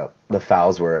 I thought the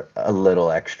fouls were a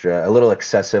little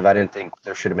excessive. I didn't think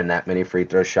there should have been that many free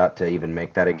throw shot to even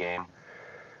make that a game.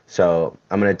 So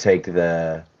I'm going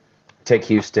to take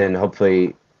Houston.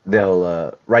 Hopefully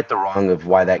they'll right the wrong of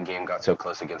why that game got so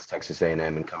close against Texas A&M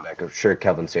and come back. I'm sure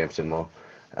Kelvin Sampson will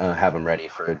have them ready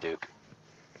for a Duke.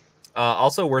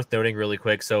 Also worth noting really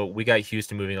quick, so we got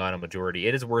Houston moving on a majority.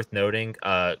 It is worth noting,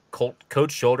 Coach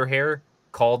Shoulderhair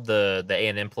called the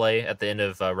A&M play at the end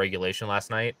of regulation last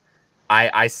night.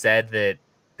 I said that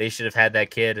they should have had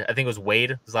that kid. I think it was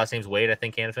Wade. His last name's Wade, I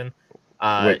think, Hanifan.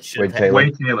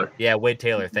 Wade Taylor. Yeah, Wade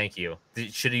Taylor. Thank you. They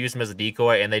should have used him as a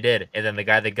decoy, and they did. And then the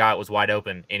guy they got was wide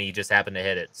open, and he just happened to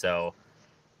hit it. So,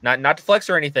 not to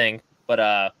flex or anything,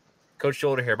 but Coach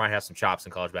Shoulderhair might have some chops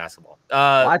in college basketball.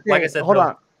 Like I said, hold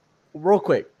on, real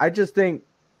quick. I just think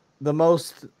the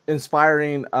most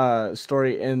inspiring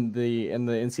story in the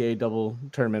NCAA double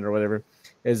tournament or whatever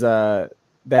is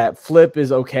that Flip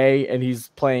is okay, and he's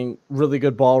playing really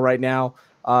good ball right now.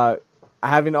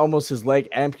 Having almost his leg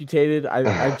amputated.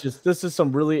 This is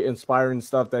some really inspiring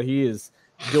stuff that he is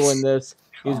doing this.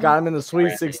 He's got him in the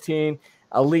Sweet 16,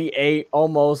 Elite 8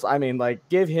 almost. I mean, like,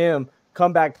 give him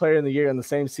comeback player of the year in the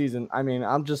same season. I mean,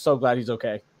 I'm just so glad he's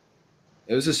okay.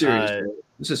 It was a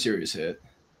serious hit.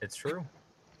 It's true.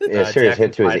 Yeah, serious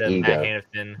hit to his Fyda, ego. Matt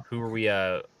Hanifan, who are we?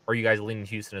 Are you guys leaning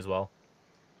Houston as well?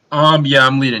 Yeah,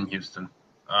 I'm leading Houston.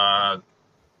 I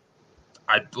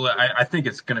think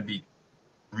it's gonna be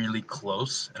really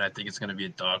close, and I think it's going to be a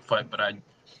dogfight. But I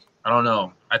don't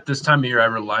know. At this time of year, I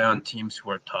rely on teams who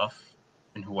are tough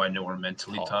and who I know are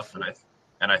mentally tough, and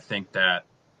I think that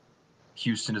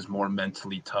Houston is more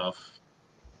mentally tough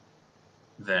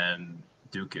than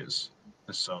Duke is.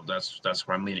 So that's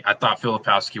where I'm leaning. I thought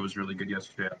Filipowski was really good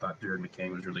yesterday. I thought Jared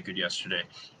McCain was really good yesterday.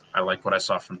 I like what I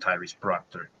saw from Tyrese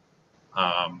Proctor.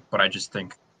 But I just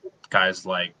think guys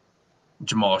like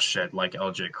Jamal Shed, like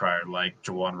LJ Cryer, like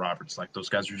Jawan Roberts, like those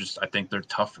guys are just, I think they're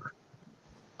tougher.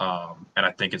 And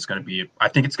I think it's going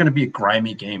to be a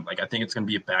grimy game. Like I think it's going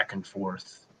to be a back and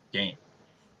forth game.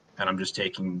 And I'm just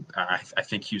taking. I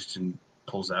think Houston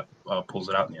pulls it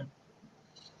out in the end.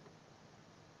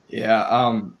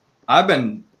 Yeah, I've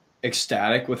been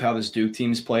ecstatic with how this Duke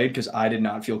team's played because I did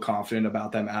not feel confident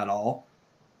about them at all.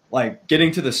 Like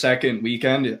getting to the second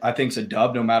weekend, I think it's a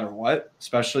dub no matter what,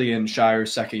 especially in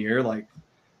Shire's second year. Like,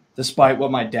 despite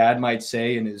what my dad might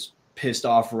say in his pissed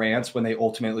off rants when they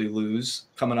ultimately lose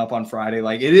coming up on Friday,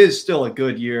 like it is still a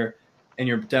good year, and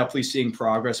you're definitely seeing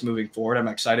progress moving forward. I'm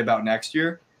excited about next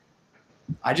year.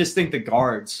 I just think the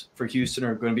guards for Houston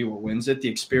are going to be what wins it, the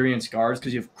experienced guards,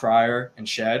 because you have Cryer and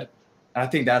Shed. And I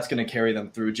think that's going to carry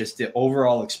them through just the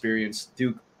overall experience.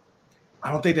 Duke,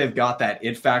 I don't think they've got that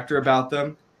it factor about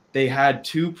them. They had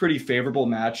two pretty favorable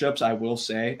matchups, I will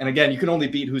say. And again, you can only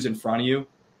beat who's in front of you.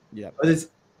 Yeah. But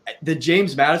the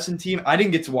James Madison team, I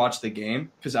didn't get to watch the game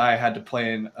because I had to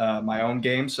play in my own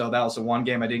game. So that was the one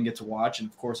game I didn't get to watch. And,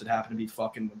 of course, it happened to be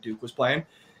fucking when Duke was playing.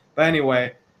 But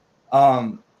anyway,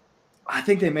 I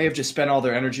think they may have just spent all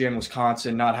their energy in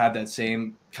Wisconsin, not had that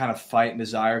same kind of fight and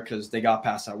desire because they got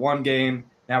past that one game.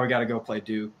 Now we got to go play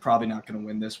Duke. Probably not going to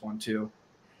win this one too.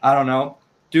 I don't know.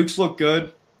 Duke's look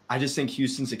good. I just think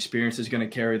Houston's experience is going to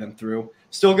carry them through.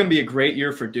 Still going to be a great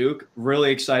year for Duke. Really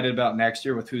excited about next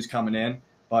year with who's coming in.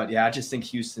 But, yeah, I just think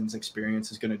Houston's experience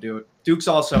is going to do it. Duke's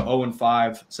also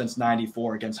 0-5 since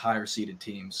 94 against higher-seeded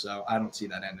teams, so I don't see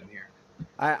that ending here.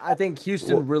 I think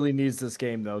Houston really needs this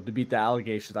game, though, to beat the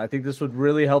allegations. I think this would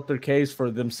really help their case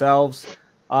for themselves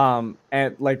and,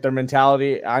 like, their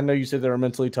mentality. I know you said they're a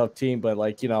mentally tough team, but,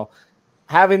 like, you know,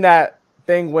 having that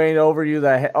thing weighing over you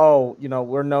that, oh, you know,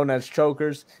 we're known as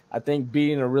chokers, I think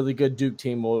beating a really good Duke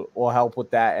team will help with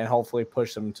that and hopefully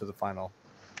push them to the final.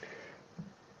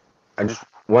 I just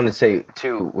want to say,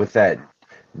 too, with that,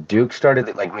 Duke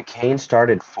started, like, McCain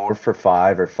started 4 for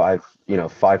 5 or 5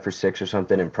 for 6 or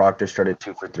something, and Proctor started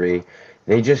 2 for 3.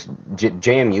 They just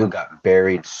JMU got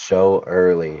buried so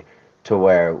early to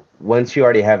where once you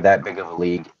already have that big of a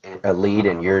lead,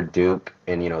 and you're Duke,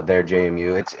 and they're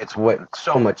JMU, it's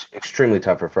so much extremely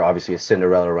tougher for obviously a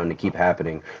Cinderella run to keep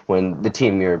happening when the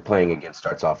team you're playing against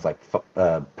starts off like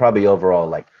probably overall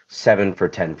like 7 for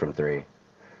 10 from 3.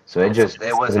 So it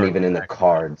wasn't even in the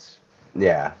cards.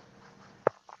 Yeah.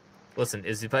 Listen,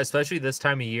 especially this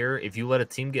time of year, if you let a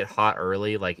team get hot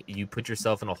early, like you put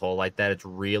yourself in a hole like that, it's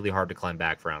really hard to climb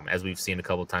back from, as we've seen a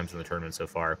couple times in the tournament so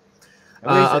far.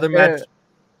 Other match,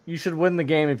 you should win the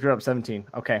game if you're up 17.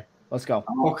 Okay, let's go.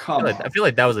 Oh, come on. I feel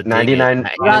like that was a 99.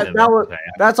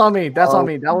 That's on me. That's on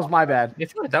me. That was my bad. I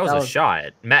feel like that was a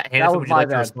shot. Matt Hanifan, would you like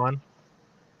to respond?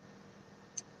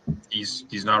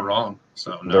 He's not wrong.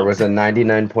 So no. There was a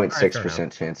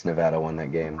 99.6% chance Nevada won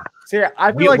that game. See,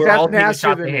 I feel like that's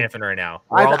nastier than Hanifan right now.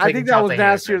 I think that was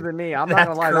nastier than me. I'm not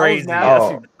gonna lie. Crazy. That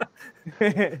was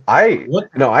nasty.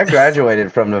 I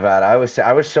graduated from Nevada. I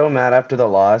was so mad after the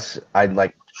loss. I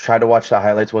like tried to watch the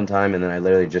highlights one time, and then I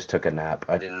literally just took a nap.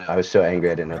 I was so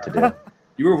angry I didn't know what to do.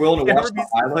 You were willing to watch the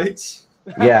highlights?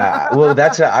 Yeah, well,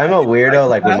 I'm a weirdo.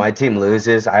 Like when my team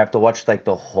loses, I have to watch like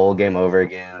the whole game over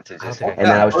again to just. And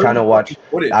then I was trying to watch.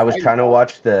 I was trying to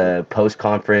watch the post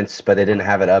conference, but they didn't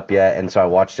have it up yet, and so I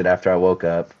watched it after I woke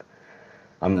up.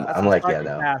 I'm like, yeah,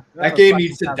 no. That game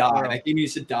needs to die. That game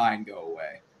needs to die and go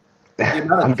away.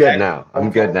 I'm good now.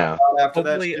 After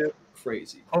that shit,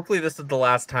 crazy. Hopefully, this is the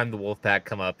last time the Wolfpack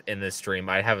come up in this stream.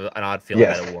 I have an odd feeling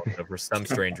that it will for some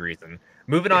strange reason.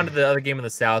 Moving on to the other game in the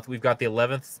South, we've got the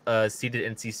 11th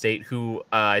seeded NC State, who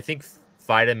I think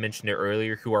Fyda mentioned it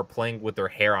earlier, who are playing with their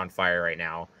hair on fire right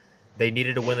now. They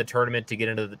needed to win the tournament to get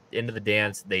into the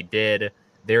dance. They did.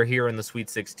 They're here in the Sweet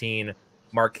 16.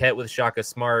 Marquette with Shaka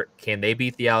Smart. Can they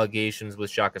beat the allegations with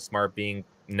Shaka Smart being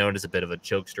known as a bit of a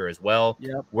chokester as well?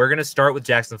 Yep. We're going to start with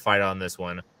Jackson Fyda on this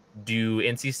one. Do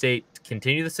NC State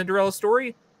continue the Cinderella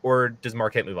story, or does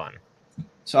Marquette move on?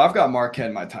 So I've got Marquette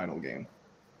in my title game.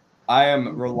 I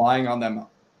am relying on them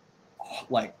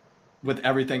like with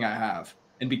everything I have.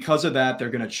 And because of that, they're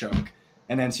going to choke.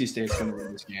 And NC State's going to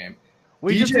win this game.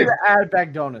 We just need to add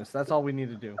back donuts. That's all we need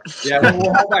to do. Yeah,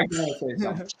 we'll have back donuts. Say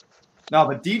something. No,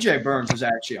 but DJ Burns is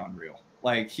actually unreal.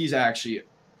 Like, he's actually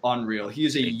unreal. He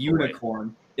is a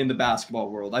unicorn in the basketball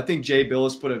world. I think Jay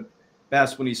Billis put it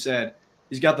best when he said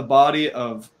he's got the body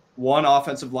of one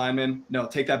offensive lineman. No,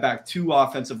 take that back. 2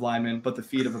 offensive linemen, but the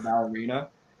feet of a ballerina.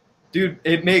 Dude,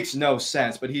 it makes no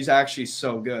sense, but he's actually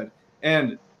so good.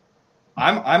 And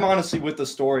I'm honestly with the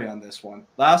story on this one.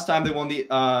 Last time they won the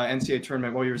NCAA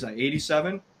tournament, what year was that?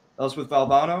 87? That was with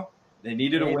Valvano. They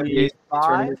needed to win the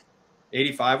tournament.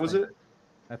 85 was it?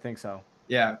 I think so.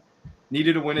 Yeah.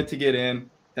 Needed to win it to get in,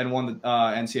 then won the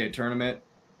NCAA tournament.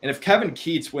 And if Kevin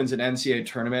Keats wins an NCAA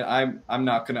tournament, I'm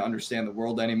not going to understand the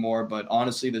world anymore. But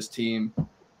honestly, this team,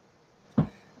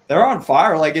 they're on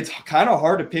fire. Like, it's kind of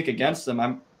hard to pick against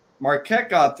them. Marquette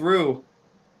got through.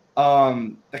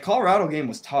 The Colorado game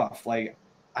was tough. Like,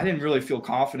 I didn't really feel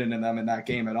confident in them in that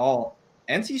game at all.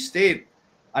 NC State,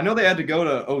 I know they had to go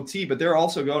to OT, but they're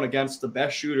also going against the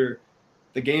best shooter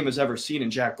the game has ever seen in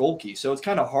Jack Golke. So it's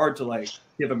kind of hard to, like,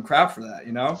 give him crap for that,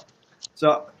 you know?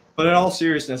 So, but in all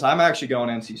seriousness, I'm actually going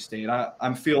NC State.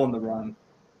 I'm feeling the run.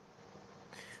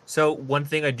 So one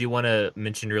thing I do want to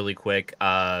mention really quick,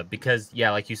 because,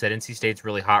 yeah, like you said, NC State's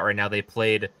really hot right now. They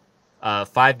played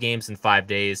 5 games in 5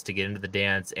 days to get into the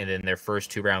dance, and then their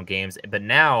first 2-round games. But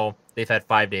now they've had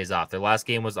 5 days off. Their last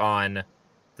game was on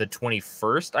the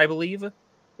 21st, I believe,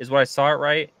 is what I saw it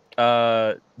right.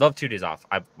 They'll have 2 days off.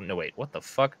 No, wait, what the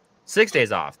fuck? 6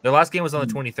 days off. Their last game was on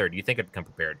the 23rd. You think I'd come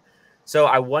prepared. So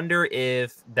I wonder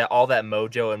if all that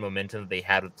mojo and momentum that they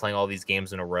had with playing all these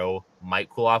games in a row might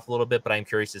cool off a little bit, but I'm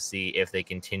curious to see if they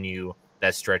continue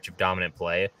that stretch of dominant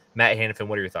play. Matt Hanifan,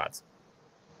 what are your thoughts?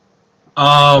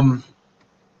 I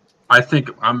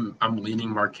think I'm leaning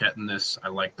Marquette in this. I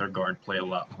like their guard play a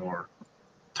lot more.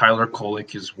 Tyler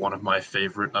Kolek is one of my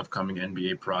favorite upcoming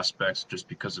NBA prospects just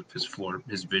because of his floor,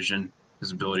 his vision,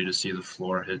 his ability to see the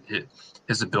floor,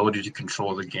 his ability to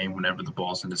control the game whenever the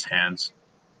ball's in his hands.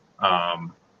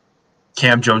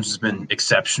 Cam Jones has been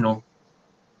exceptional.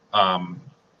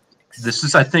 This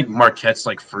is, I think, Marquette's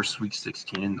like first Sweet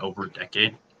 16 in over a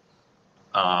decade.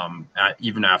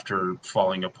 Even after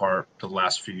falling apart the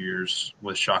last few years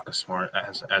with Shaka Smart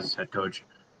as head coach.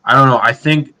 I don't know. I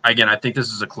think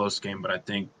this is a close game, but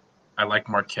I like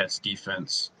Marquette's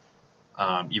defense.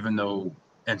 Even though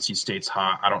NC State's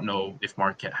hot, I don't know if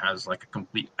Marquette has like a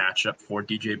complete matchup for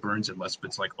DJ Burns unless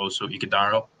it's like Oso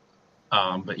Ighodaro.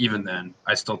 But even then,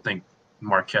 I still think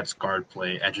Marquette's guard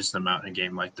play edges them out in a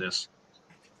game like this.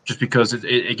 Just because,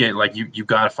 again, like you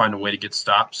got to find a way to get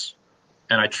stops.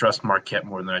 And I trust Marquette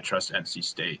more than I trust NC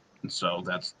State. And so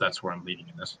that's where I'm leading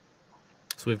in this.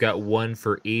 So we've got one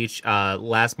for each.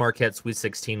 Last Marquette Sweet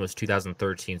 16 was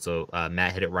 2013, so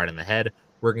Matt hit it right in the head.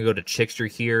 We're going to go to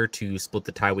Chickster here to split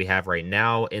the tie we have right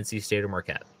now, NC State or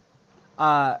Marquette.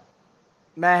 Matt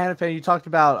Hanifan, you talked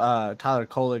about Tyler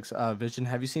Kolek's vision.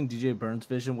 Have you seen DJ Burns'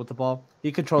 vision with the ball?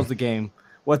 He controls the game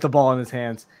with the ball in his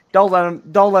hands. Don't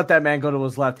let that man go to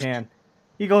his left hand.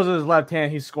 He goes to his left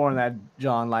hand. He's scoring that,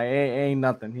 John. Like, ain't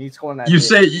nothing. He's scoring that.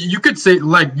 You could say,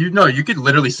 like, you could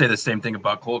literally say the same thing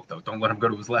about Kolek, though. Don't let him go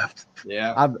to his left.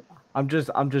 Yeah. I'm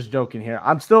just joking here.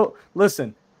 I'm still,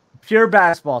 listen, pure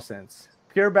basketball sense.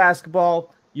 Pure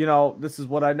basketball. You know, this is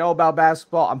what I know about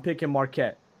basketball. I'm picking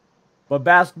Marquette. But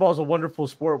basketball is a wonderful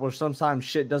sport where sometimes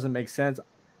shit doesn't make sense.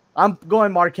 I'm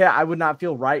going Marquette. I would not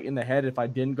feel right in the head if I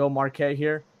didn't go Marquette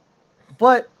here.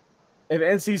 But if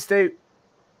NC State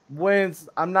wins,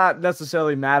 I'm not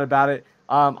necessarily mad about it.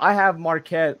 I have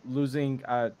Marquette losing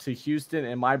to Houston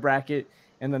in my bracket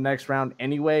in the next round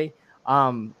anyway.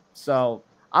 So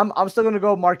I'm still going to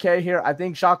go Marquette here. I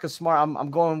think Shaka Smart,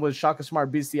 I'm going with Shaka Smart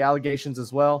beats the allegations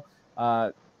as well.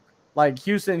 Like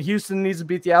Houston needs to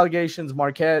beat the allegations.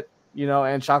 Marquette, you know,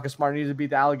 and Shaka Smart needs to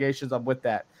beat the allegations. I'm with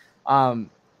that. I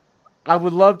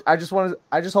just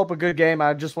hope a good game.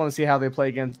 I just want to see how they play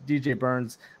against DJ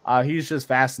Burns. He's just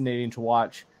fascinating to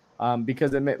watch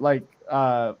because like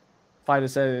Fyda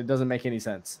said, it doesn't make any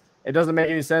sense. It doesn't make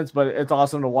any sense, but it's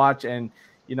awesome to watch. And,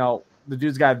 you know, the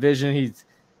dude's got vision.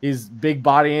 He's big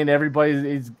bodying everybody.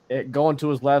 He's going to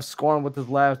his left, scoring with his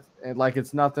left, and like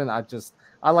it's nothing.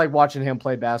 I like watching him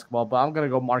play basketball, but I'm going to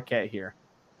go Marquette here.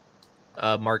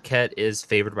 Marquette is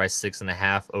favored by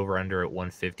 6.5, over under at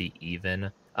 150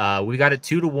 even. We got it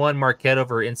 2-1 Marquette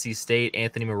over NC State.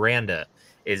 Anthony Miranda,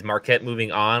 is Marquette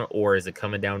moving on or is it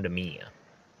coming down to me?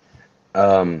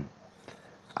 I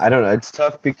don't know. It's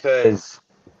tough because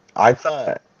I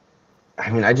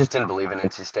just didn't believe in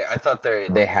NC State. I thought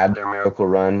they had their miracle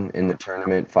run in the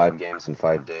tournament, 5 games in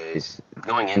 5 days.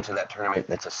 Going into that tournament,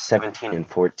 that's a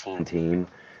 17-14 team.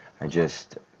 I guess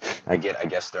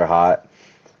they're hot.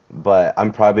 But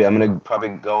I'm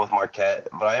gonna go with Marquette.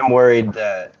 But I am worried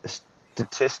that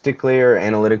statistically or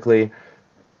analytically,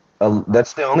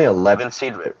 that's the only 11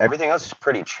 seed. Everything else is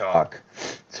pretty chalk.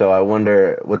 So I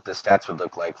wonder what the stats would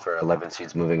look like for 11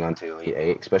 seeds moving on to Elite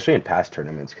 8, especially in past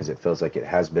tournaments, because it feels like it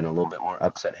has been a little bit more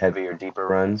upset heavy or deeper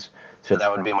runs. So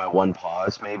that would be my one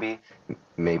pause, maybe.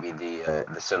 Maybe the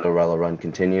Cinderella run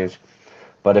continues.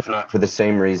 But if not, for the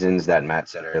same reasons that Matt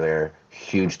said earlier,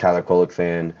 huge Tyler Kolek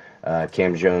fan.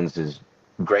 Cam Jones is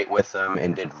great with them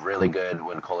and did really good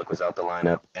when Kolek was out the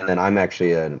lineup. And then I'm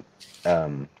actually a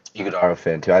Ighodaro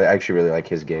fan too. I actually really like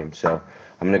his game. So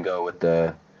I'm going to go with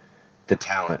the the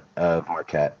talent of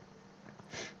Marquette.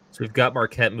 So we've got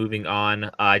Marquette moving on.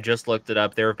 I just looked it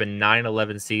up. There have been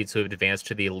 9-11 seeds who have advanced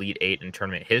to the Elite Eight in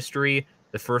tournament history.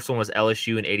 The first one was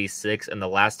LSU in '86, and the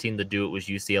last team to do it was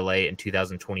UCLA in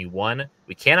 2021.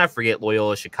 We cannot forget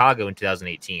Loyola Chicago in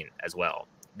 2018 as well.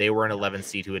 They were an 11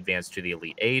 seed who advanced to the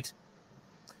Elite Eight.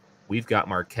 We've got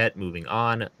Marquette moving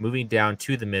on, moving down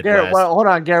to the Midwest. Garrett, hold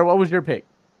on, Garrett. What was your pick?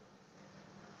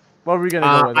 What were we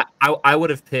gonna go with? I would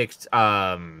have picked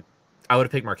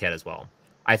Marquette as well.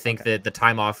 I think that the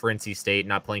time off for NC State,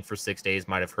 not playing for 6 days,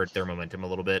 might have hurt their momentum a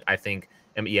little bit. I think,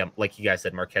 yeah, like you guys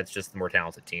said, Marquette's just the more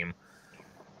talented team.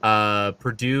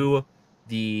 Purdue,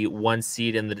 the 1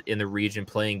 seed in the region,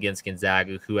 playing against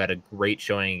Gonzaga, who had a great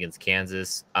showing against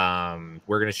Kansas.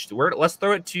 Let's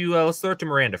throw it to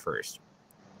Miranda first.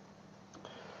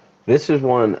 This is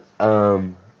one.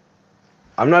 I'm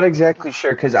not exactly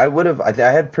sure because I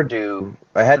had Purdue.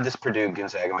 I had this Purdue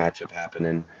Gonzaga matchup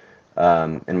happening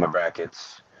in my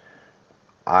brackets.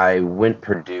 I went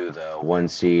Purdue though, 1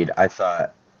 seed. I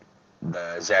thought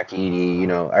the Zach Edey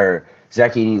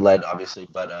led obviously,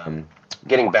 but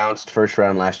getting bounced first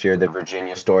round last year, the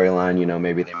Virginia storyline,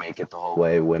 maybe they make it the whole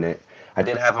way, win it. I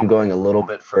did have them going a little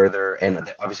bit further,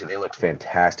 and obviously they looked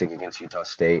fantastic against Utah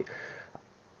State.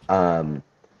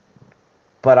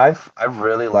 But I've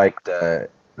really liked the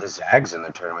Zags in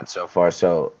the tournament so far.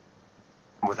 So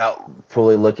without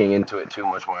fully looking into it too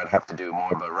much more, I'd have to do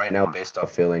more. But right now, based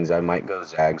off feelings, I might go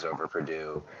Zags over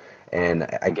Purdue. And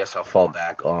I guess I'll fall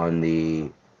back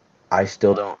on I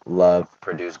still don't love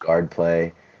Purdue's guard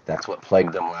play. That's what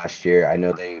plagued them last year. I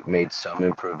know they made some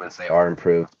improvements. They are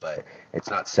improved, but it's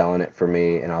not selling it for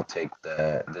me. And I'll take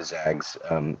the Zags.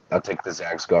 I'll take the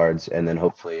Zags guards, and then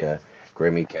hopefully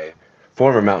Graham Ike,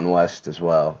 former Mountain West as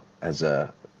well, as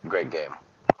a great game.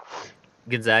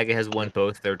 Gonzaga has won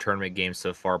both their tournament games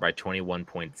so far by 21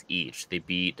 points each. They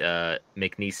beat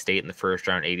McNeese State in the first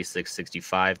round,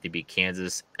 86-65. They beat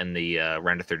Kansas in the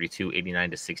round of 32,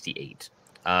 89-68.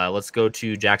 Let's go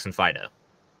to Jackson Fyda.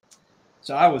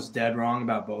 So I was dead wrong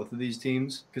about both of these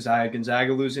teams because I had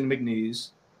Gonzaga losing to McNeese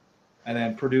and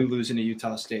then Purdue losing to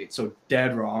Utah State. So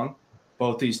dead wrong.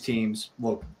 Both these teams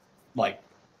look like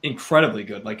incredibly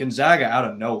good. Like Gonzaga out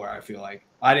of nowhere, I feel like.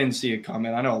 I didn't see it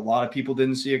coming. I know a lot of people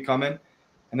didn't see it coming.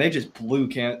 And they just blew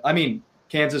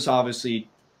Kansas obviously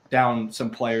down some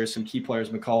players, some key players,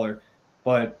 McCullough,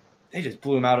 but they just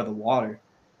blew them out of the water.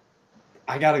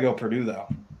 I got to go Purdue, though.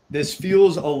 This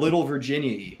feels a little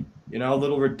Virginia-y, a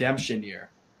little redemption year.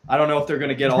 I don't know if they're going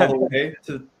to get all the way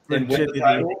to and win the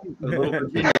title. A little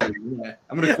Virginia. Yeah.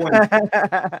 I'm going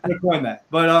to coin that.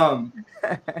 But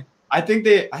I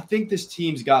think this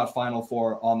team's got Final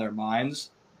Four on their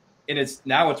minds, and it's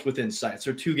within sight.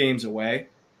 So 2 games away.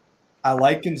 I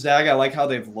like Gonzaga. I like how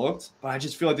they've looked, but I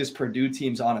just feel like this Purdue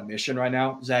team's on a mission right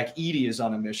now. Zach Edey is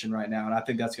on a mission right now, and I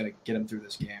think that's going to get him through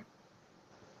this game.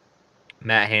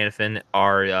 Matt Hanifan,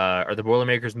 are the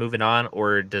Boilermakers moving on,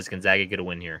 or does Gonzaga get a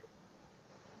win here?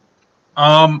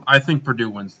 I think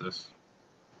Purdue wins this.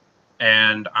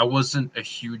 And I wasn't a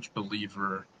huge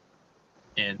believer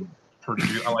in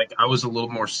Purdue. I was a little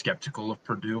more skeptical of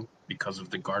Purdue because of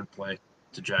the guard play,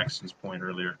 to Jackson's point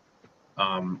earlier.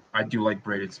 I do like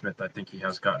Braden Smith. I think he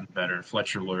has gotten better.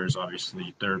 Fletcher Lawyers,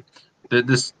 obviously,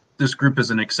 this group is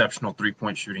an exceptional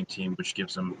 3-point shooting team, which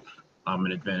gives them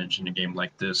an advantage in a game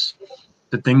like this.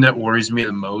 The thing that worries me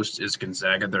the most is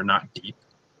Gonzaga. They're not deep,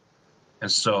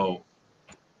 and so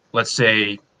let's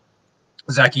say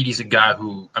Zach Edey's a guy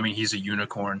who, he's a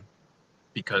unicorn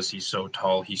because he's so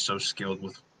tall, he's so skilled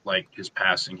with his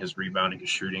passing, his rebounding, his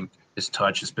shooting, his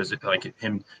touch, his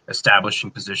him establishing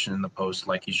position in the post.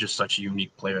 He's just such a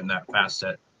unique player in that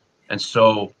facet. And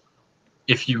so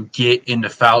if you get into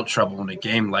foul trouble in a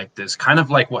game like this, kind of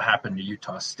like what happened to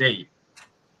Utah State,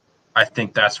 I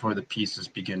think that's where the pieces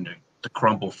begin to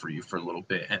crumble for you for a little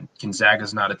bit. And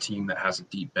Gonzaga's not a team that has a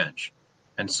deep bench.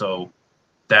 And so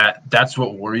that's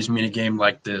what worries me in a game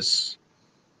like this.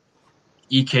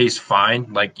 EK's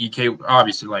fine. EK,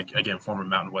 obviously, again, former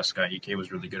Mountain West guy, EK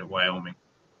was really good at Wyoming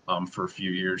for a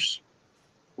few years.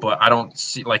 But I don't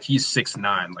see, he's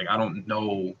 6'9". I don't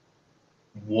know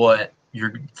what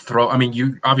you're throwing.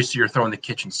 You're throwing the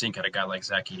kitchen sink at a guy like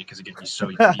Zach Edey because, again, he's so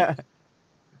unique.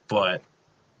 But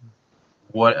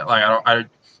I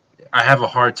have a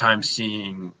hard time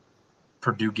seeing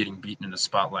Purdue getting beaten in a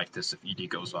spot like this if Edey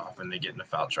goes off and they get into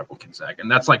foul trouble Gonzaga. And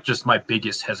that's just my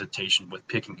biggest hesitation with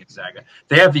picking Gonzaga.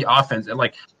 They have the offense,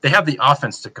 they have the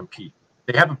offense to compete.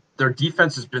 Their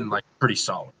defense has been pretty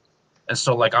solid. And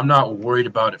so I'm not worried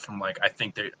about it from I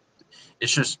think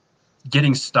it's just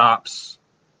getting stops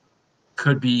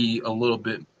could be a little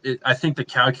bit I think the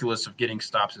calculus of getting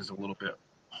stops is a little bit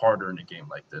harder in a game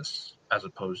like this as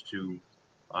opposed to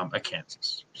a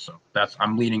Kansas. So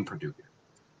I'm leaning Purdue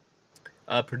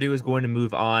here. Purdue is going to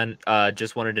move on.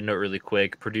 Just wanted to note really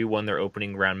quick, Purdue won their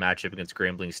opening round matchup against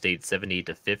Grambling State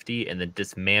 78-50 and then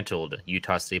dismantled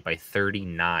Utah State by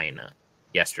 39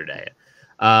 yesterday.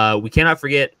 We cannot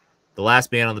forget the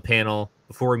last man on the panel.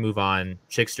 Before we move on,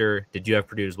 Chickster, did you have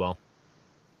Purdue as well?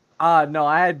 No,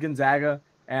 I had Gonzaga,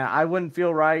 and I wouldn't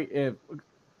feel right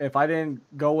if I didn't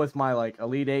go with my like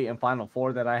Elite Eight and Final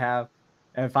Four that I have.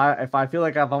 And if I feel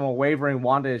like if I'm a wavering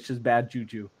Wanda, it's just bad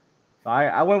juju. So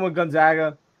I went with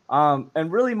Gonzaga.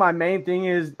 And really my main thing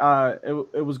is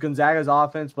it was Gonzaga's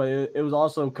offense, but it was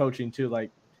also coaching too.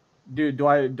 Like, dude, do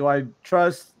I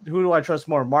trust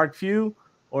more, Mark Few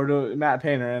or Matt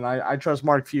Painter? And I trust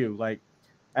Mark Few. Like,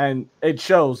 and it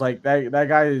shows. Like that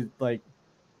guy is like,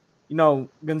 you know,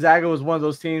 Gonzaga was one of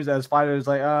those teams that as fighters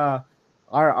like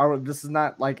our this is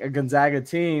not like a Gonzaga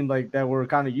team like that we're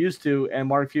kind of used to. And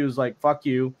Mark Few was like, fuck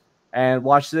you, and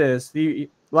watch this. He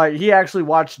actually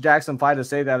watched Jackson Fyda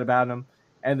say that about him,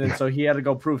 and then so he had to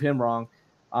go prove him wrong.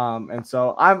 And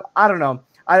so I don't know.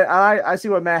 I see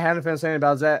what Matt Hanifan is saying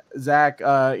about Zach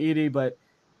Edey, but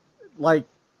like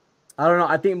I don't know.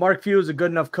 I think Mark Few is a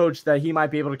good enough coach that he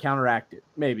might be able to counteract it.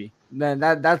 Maybe. Then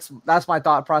that's my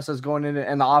thought process going in,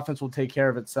 and the offense will take care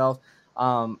of itself.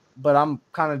 But I'm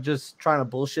kind of just trying to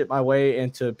bullshit my way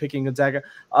into picking Gonzaga.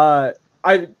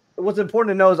 What's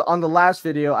important to know is on the last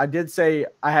video, I did say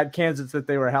I had Kansas that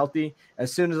they were healthy.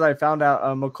 As soon as I found out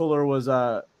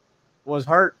McCullough was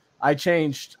hurt, I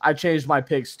changed my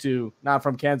picks to not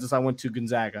from Kansas. I went to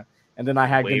Gonzaga, and then I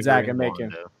had Gonzaga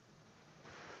making.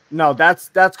 No, that's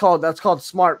called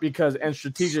smart and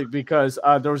strategic because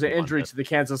there was an injury to the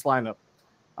Kansas lineup.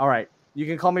 All right, you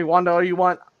can call me Wanda all you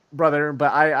want, brother,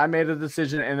 but I made a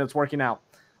decision and it's working out.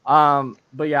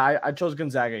 But yeah, I chose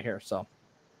Gonzaga here, so.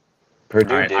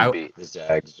 Purdue did beat the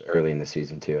Zags early in the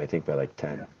season too. I think by like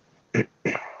 10.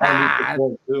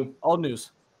 Old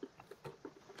news.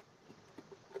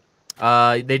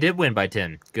 They did win by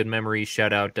 10. Good memory.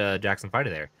 Shout out Jackson Fyda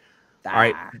there. All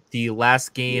right, the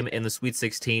last game in the Sweet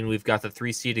 16, we've got the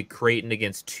 3-seeded Creighton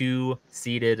against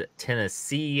 2-seeded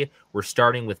Tennessee. We're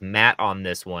starting with Matt on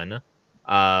this one.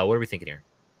 What are we thinking here?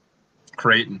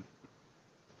 Creighton.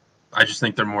 I just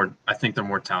think they're more. I think they're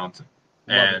more talented,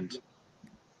 and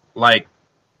like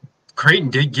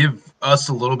Creighton did give us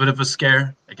a little bit of a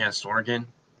scare against Oregon.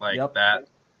 Like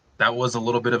that was a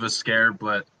little bit of a scare,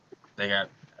 but they got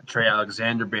Trey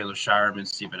Alexander, Baylor Shireman,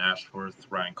 Stephen Ashworth,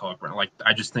 Ryan Cochran. Like,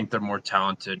 I just think they're more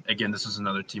talented. Again, this is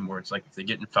another team where it's like if they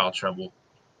get in foul trouble,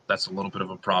 that's a little bit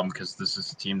of a problem because this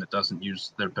is a team that doesn't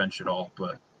use their bench at all.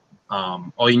 But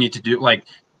all you need to do, like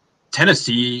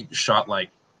Tennessee shot like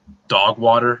dog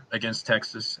water against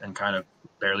Texas and kind of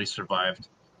barely survived.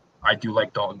 I do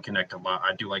like Dalton Connect a lot.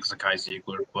 I do like Zakai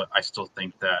Ziegler, but I still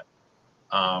think that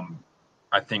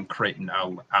I think Creighton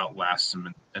outlasts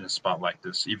them in a spot like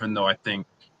this, even though I think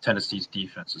Tennessee's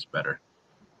defense is better.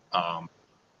 And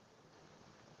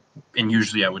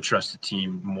usually I would trust the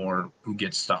team more who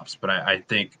gets stops, but I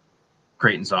think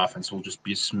Creighton's offense will just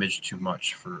be a smidge too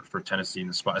much for Tennessee in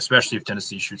the spot, especially if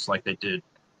Tennessee shoots like they did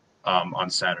on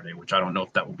Saturday, which I don't know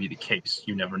if that will be the case.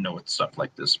 You never know with stuff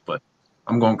like this, but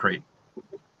I'm going Creighton.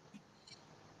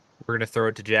 We're going to throw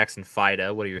it to Jackson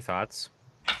Fyda. What are your thoughts?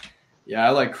 Yeah,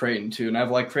 I like Creighton too, and I've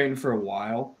liked Creighton for a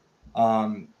while.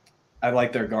 I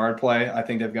like their guard play. I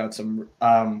think they've got some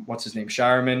what's his name?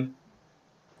 Shireman,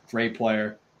 great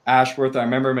player. Ashworth, I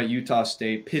remember him at Utah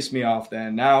State, pissed me off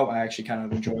then. Now I actually kind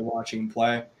of enjoy watching him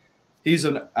play. He's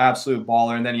an absolute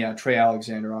baller. And then you have Trey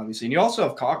Alexander, obviously. And you also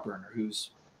have Cockburner, who's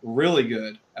really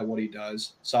good at what he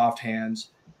does, soft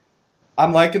hands.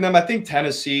 I'm liking them. I think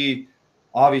Tennessee,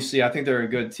 obviously, I think they're a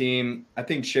good team. I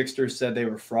think Chickster said they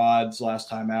were frauds last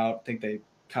time out. I think they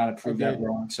kind of proved that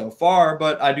wrong so far,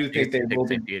 but I do think they will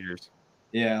be.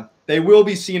 Yeah, they will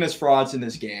be seen as frauds in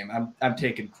this game. I'm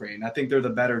taking Creighton. I think they're the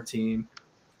better team.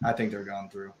 I think they're going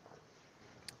through.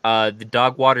 The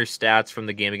dog water stats from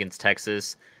the game against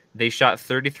Texas, they shot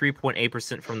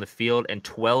 33.8% from the field and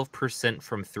 12%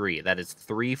 from three. That is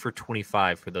 3 for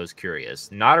 25 for those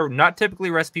curious. Not typically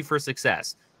a recipe for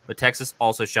success, but Texas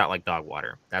also shot like dog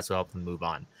water. That's what helped them move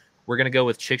on. We're going to go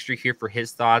with Chickster here for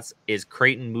his thoughts. Is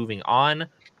Creighton moving on,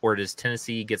 or does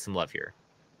Tennessee get some love here?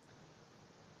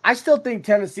 I still think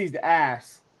Tennessee's the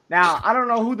ass. Now, I don't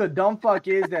know who the dumb fuck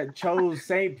is that chose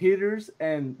St. Peter's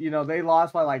and, you know, they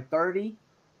lost by like 30.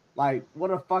 Like,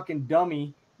 what a fucking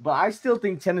dummy. But I still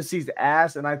think Tennessee's the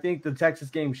ass, and I think the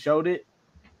Texas game showed it.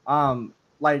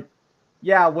 Like,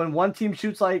 yeah, when one team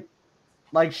shoots like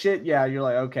shit, yeah, you're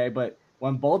like, okay. But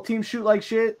when both teams shoot like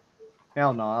shit,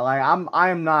 Hell no. Like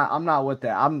I'm not with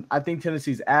that. I think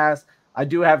Tennessee's ass. I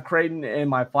do have Creighton in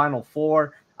my Final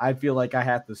Four. I feel like I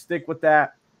have to stick with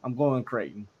that. I'm going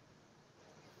Creighton.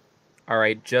 All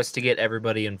right, just to get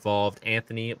everybody involved,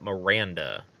 Anthony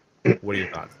Miranda. What are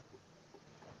your thoughts?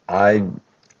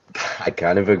 I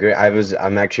kind of agree. I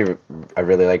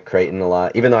really like Creighton a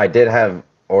lot, even though I did have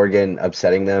Oregon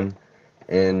upsetting them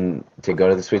to go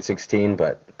to the Sweet 16,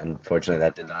 but unfortunately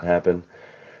that did not happen.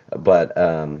 But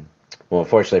well,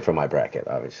 unfortunately for my bracket,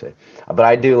 obviously. But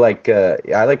I do like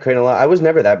I like Creighton a lot. I was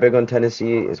never that big on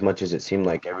Tennessee as much as it seemed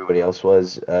like everybody else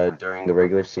was during the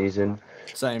regular season.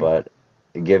 Same. But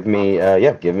give me I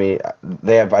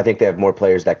think they have more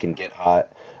players that can get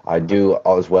hot. I do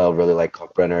as well really like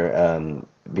Kalkbrenner.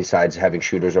 Besides having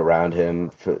shooters around him,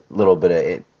 for a little bit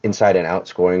of inside and out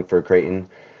scoring for Creighton.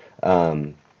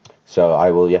 So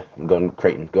I'm going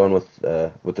Creighton, going with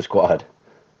the squad.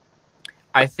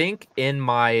 I think in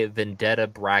my Vendetta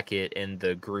bracket in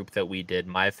the group that we did,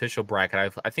 my official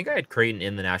bracket, I think I had Creighton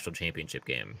in the national championship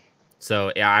game.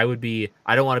 So yeah, I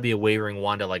don't want to be a wavering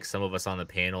Wanda like some of us on the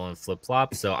panel and flip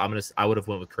flop. So I would have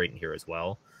went with Creighton here as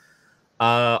well.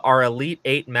 Our Elite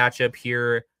Eight matchup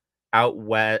here out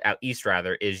east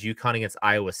rather is UConn against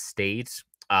Iowa State.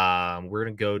 We're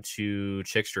gonna go to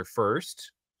Chickster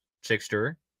first.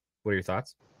 Chickster, what are your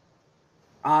thoughts?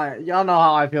 Y'all know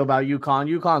how I feel about UConn.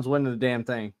 UConn's winning the damn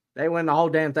thing. They win the whole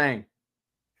damn thing.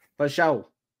 For sure.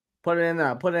 Put it in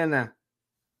there. Put it in there.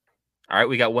 All right,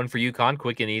 we got one for UConn,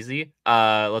 quick and easy.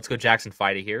 Let's go Jackson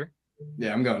Fyda here.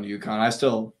 Yeah, I'm going to UConn. I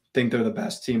still think they're the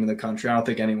best team in the country. I don't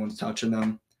think anyone's touching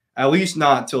them. At least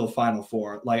not till the Final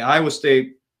Four. Like Iowa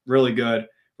State, really good,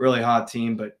 really hot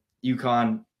team, but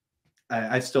UConn,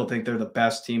 I still think they're the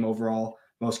best team overall,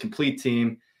 most complete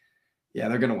team. Yeah,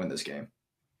 they're going to win this game.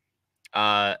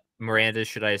 Miranda,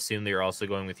 should I assume that you're also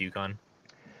going with UConn?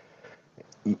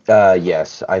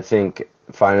 Yes, I think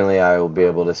finally I will be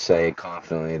able to say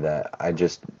confidently that I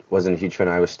just wasn't a huge fan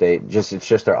of Iowa State. It's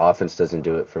just their offense doesn't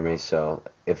do it for me. So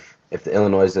if the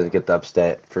Illinois doesn't get the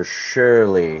upset, for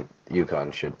surely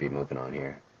UConn should be moving on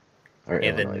here. And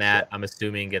Illinois, then Matt, I'm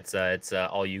assuming it's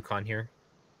all UConn here.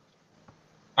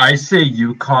 I say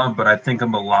UConn, but I think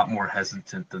I'm a lot more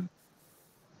hesitant than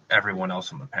everyone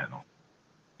else on the panel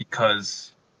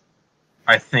because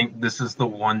I think this is the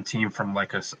one team from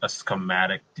like a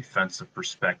schematic defensive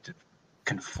perspective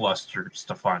can fluster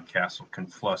Stephon Castle, can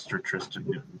fluster Tristan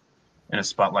Newton in a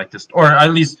spot like this, or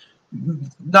at least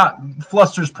not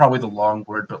fluster is probably the long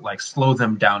word, but like slow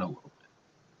them down a little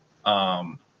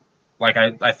bit. Like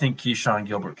I think Keyshawn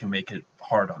Gilbert can make it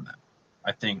hard on them.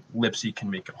 I think Lipsy can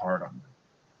make it hard on them.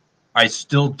 I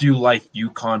still do like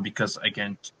UConn because,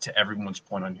 again, to everyone's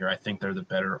point on here, I think they're the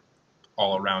better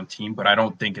all-around team, but I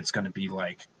don't think it's going to be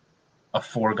like a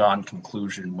foregone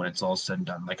conclusion when it's all said and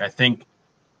done. Like I think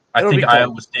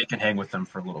Iowa State can hang with them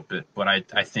for a little bit, but I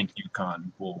think UConn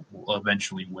will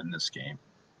eventually win this game.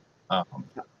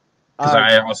 Because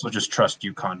I also just trust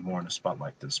UConn more in a spot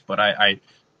like this. But I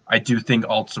do think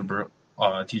TJ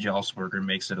Alsberger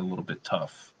makes it a little bit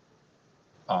tough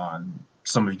on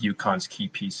some of UConn's key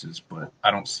pieces, but I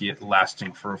don't see it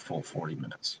lasting for a full 40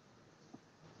 minutes.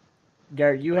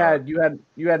 Garrett, you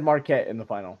had Marquette in the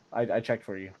final. I checked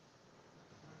for you.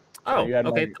 Oh, okay.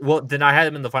 Marquette. Well, then I had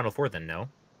him in the Final Four. Then no.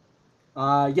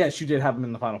 Yes, you did have him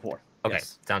in the Final Four. Okay,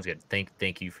 yes. Sounds good.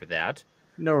 Thank you for that.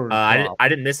 No, I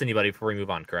didn't miss anybody before we move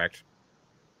on. Correct.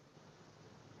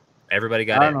 Everybody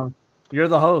got I don't know. You're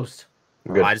the host.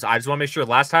 I just want to make sure.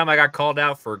 Last time I got called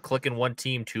out for clicking one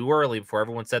team too early before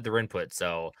everyone said their input,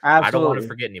 so absolutely. I don't want to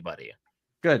forget anybody.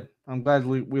 Good. I'm glad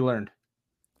we learned.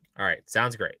 All right,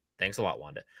 sounds great. Thanks a lot,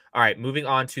 Wanda. All right, moving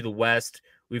on to the West,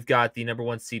 we've got the number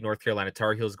 1 seed North Carolina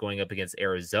Tar Heels going up against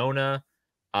Arizona.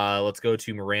 Let's go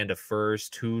to Miranda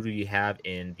first. Who do you have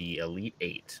in the Elite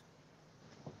Eight?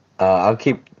 I'll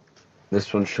keep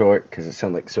this one short because it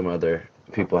sounded like some other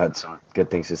people had some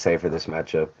good things to say for this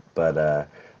matchup, but.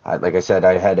 Like I said,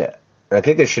 I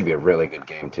think this should be a really good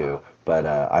game too. But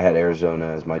I had Arizona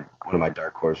as one of my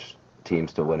dark horse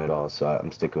teams to win it all, so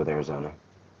I'm sticking with Arizona.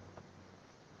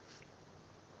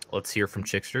 Let's hear from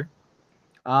Chickster.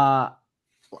 As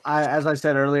I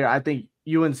said earlier, I think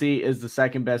UNC is the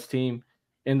second best team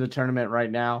in the tournament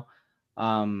right now,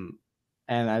 and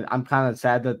I'm kind of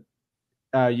sad that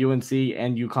UNC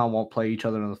and UConn won't play each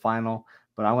other in the final.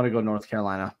 But I'm going to go North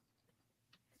Carolina.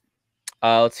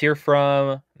 Let's hear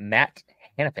from Matt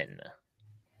Hanifan.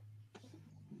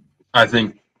 I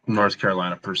think North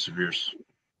Carolina perseveres.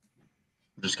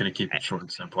 I'm just going to keep it short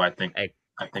and simple. I think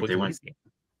they win. Easy.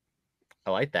 I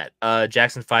like that.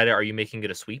 Jackson Fyda, are you making it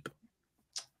a sweep?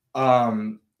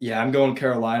 Yeah, I'm going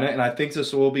Carolina, and I think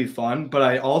this will be fun. But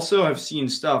I also have seen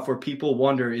stuff where people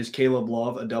wonder, is Caleb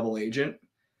Love a double agent?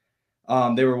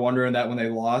 They were wondering that when they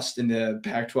lost in the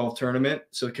Pac-12 tournament,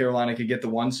 so Carolina could get the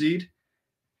 1 seed.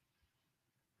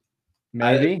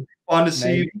 Maybe. Fun to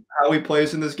see how he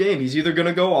plays in this game. He's either going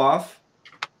to go off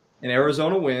and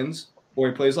Arizona wins, or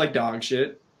he plays like dog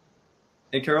shit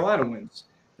and Carolina wins.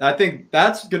 And I think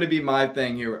that's going to be my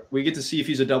thing here. We get to see if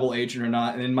he's a double agent or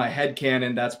not. And in my head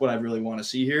canon, that's what I really want to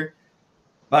see here.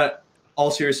 But all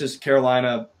seriousness,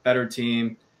 Carolina, better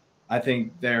team. I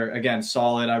think they're, again,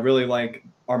 solid. I really like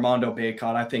Armando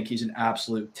Bacot. I think he's an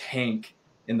absolute tank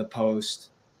in the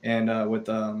post. And with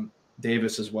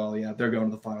Davis as well. Yeah, they're going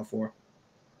to the Final Four.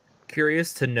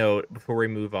 Curious to note before we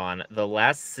move on, the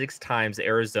last 6 times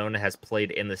Arizona has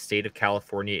played in the state of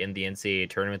California in the NCAA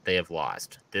tournament, they have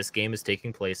lost. This game is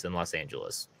taking place in Los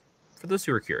Angeles. For those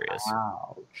who are curious.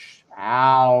 Ouch.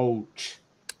 Ouch.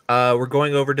 We're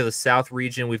going over to the South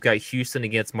region. We've got Houston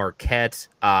against Marquette.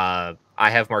 I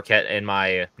have Marquette in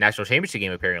my national championship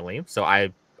game, apparently. So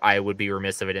I would be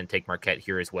remiss if I didn't take Marquette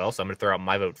here as well. So I'm going to throw out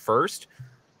my vote first.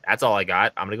 That's all I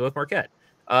got. I'm going to go with Marquette.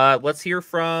 Let's hear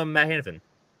from Matt Hanifan.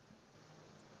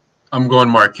 I'm going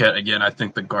Marquette again. I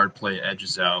think the guard play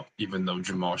edges out, even though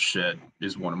Jamal Shed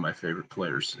is one of my favorite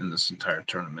players in this entire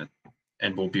tournament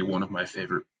and will be one of my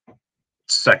favorite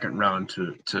second round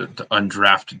to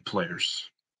undrafted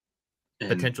players.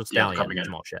 Potential stallion,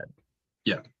 Jamal Shed.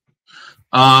 Yeah.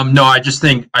 No, I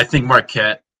think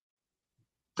Marquette,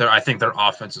 I think their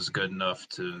offense is good enough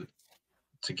to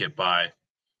get by.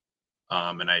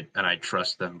 And I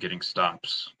trust them getting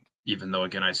stops. Even though,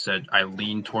 again, I said I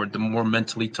lean toward the more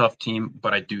mentally tough team,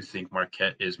 but I do think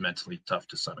Marquette is mentally tough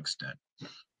to some extent.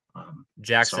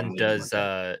 Jackson,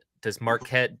 does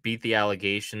Marquette beat the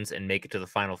allegations and make it to the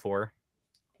Final Four?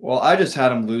 Well, I just had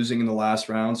them losing in the last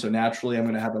round, so naturally I'm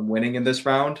going to have them winning in this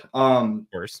round.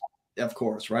 Of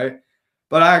course, right?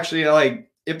 But actually,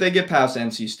 if they get past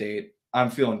NC State, I'm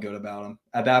feeling good about them.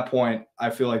 At that point, I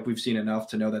feel like we've seen enough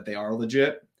to know that they are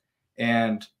legit.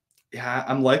 And yeah,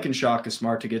 I'm liking Shaka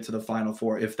Smart to get to the Final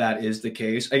Four if that is the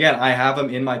case. Again, I have him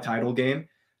in my title game,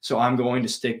 so I'm going to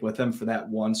stick with him for that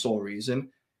one sole reason.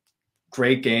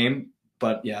 Great game,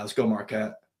 but yeah, let's go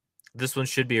Marquette. This one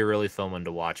should be a really fun one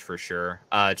to watch for sure.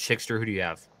 Chickster, who do you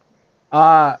have?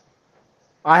 I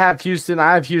have Houston.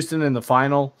 I have Houston in the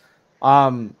final.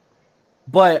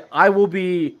 But I will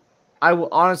be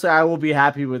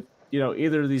happy with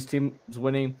either of these teams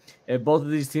winning. If both of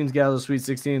these teams get out of the Sweet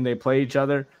 16 and they play each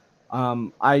other,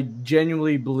 I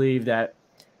genuinely believe that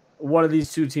one of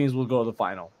these two teams will go to the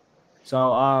final.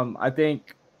 So I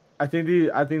think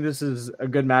this is a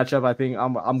good matchup. I think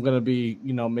I'm gonna be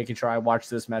making sure I watch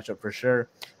this matchup for sure.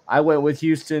 I went with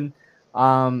Houston,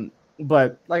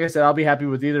 but like I said, I'll be happy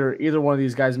with either one of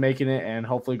these guys making it and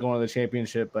hopefully going to the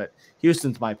championship. But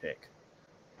Houston's my pick.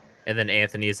 And then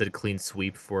Anthony, is it a clean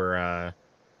sweep for?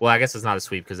 Well, I guess it's not a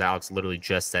sweep because Alex literally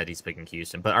just said he's picking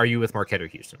Houston. But are you with Marquette or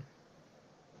Houston?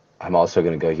 I'm also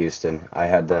going to go Houston. I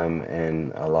had them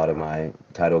in a lot of my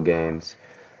title games.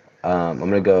 I'm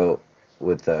going to go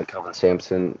with Kelvin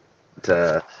Sampson.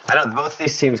 I know both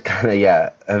these teams kind of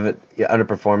have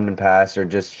underperformed in past, or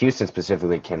just Houston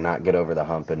specifically cannot get over the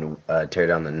hump and tear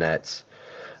down the nets.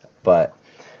 But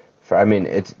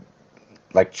it's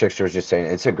like Chickster was just saying,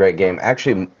 it's a great game.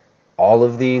 Actually, all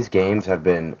of these games have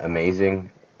been amazing.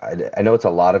 I know it's a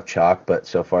lot of chalk, but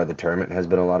so far the tournament has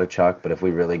been a lot of chalk. But if we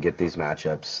really get these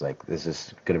matchups, this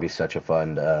is going to be such a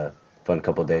fun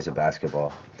couple of days of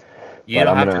basketball. You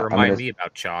don't have to remind me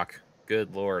about chalk.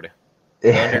 Good Lord.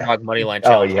 The underdog money line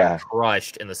challenge got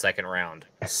crushed in the second round.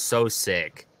 So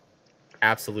sick.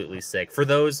 Absolutely sick. For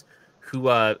those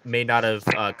who may not have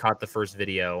caught the first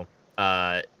video,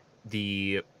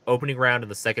 the opening round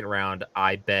and the second round,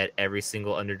 I bet every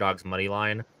single underdog's money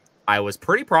line. I was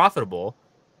pretty profitable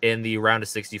in the round of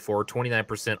 64,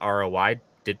 29% ROI,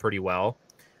 did pretty well.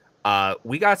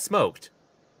 We got smoked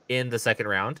in the second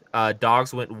round.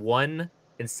 Dogs went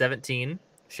 1-17.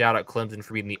 Shout out Clemson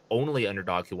for being the only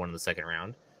underdog who won in the second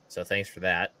round. So thanks for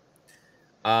that.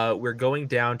 We're going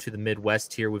down to the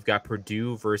Midwest here. We've got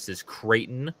Purdue versus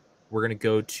Creighton. We're going to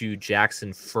go to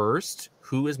Jackson first.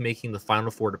 Who is making the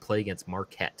Final Four to play against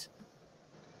Marquette?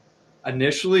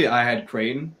 Initially, I had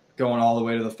Creighton going all the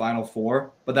way to the Final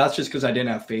Four, but that's just because I didn't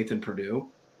have faith in Purdue.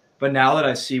 But now that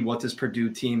I see what this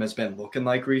Purdue team has been looking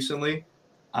like recently,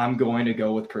 I'm going to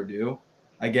go with Purdue.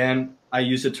 Again, I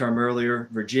used the term earlier,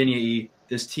 Virginia-y.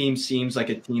 This team seems like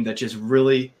a team that just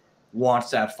really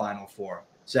wants that Final Four.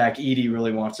 Zach Edey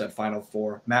really wants that Final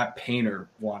Four. Matt Painter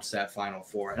wants that Final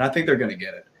Four, and I think they're going to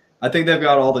get it. I think they've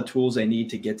got all the tools they need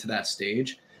to get to that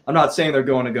stage. I'm not saying they're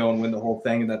going to go and win the whole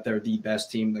thing and that they're the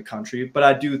best team in the country, but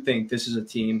I do think this is a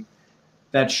team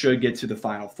that should get to the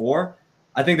Final Four.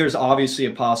 I think there's obviously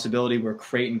a possibility where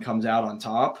Creighton comes out on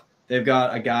top. They've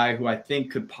got a guy who I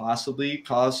think could possibly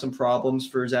cause some problems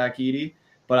for Zach Edey,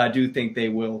 but I do think they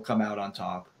will come out on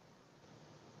top.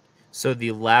 So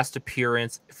the last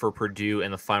appearance for Purdue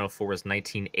in the Final Four was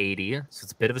 1980. So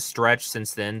it's a bit of a stretch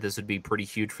since then. This would be pretty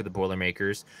huge for the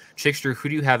Boilermakers. Chickster, who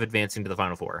do you have advancing to the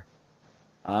Final Four?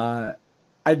 I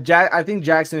think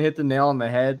Jackson hit the nail on the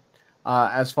head.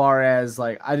 As far as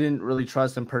like, I didn't really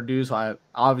trust in Purdue, so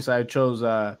I chose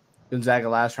Gonzaga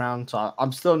last round. So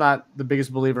I'm still not the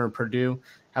biggest believer in Purdue.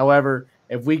 However,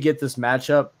 if we get this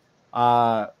matchup,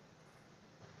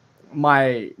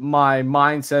 my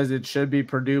mind says it should be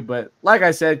Purdue, but like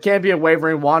I said, can't be a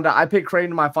wavering Wanda. I picked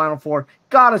Creighton in my Final Four.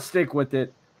 Gotta stick with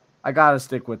it.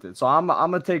 So I'm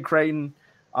gonna take Creighton.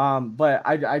 But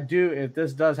I do, if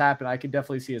this does happen, I can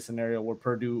definitely see a scenario where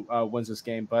Purdue wins this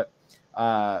game. But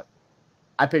I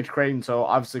picked Creighton, so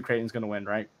obviously Creighton's gonna win,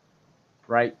 right?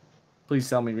 Right? Please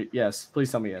tell me yes.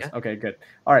 Please tell me yes. Yeah. Okay, good.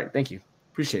 All right, thank you.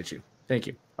 Appreciate you. Thank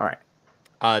you. All right.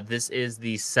 This is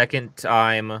the second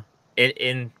time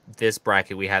in this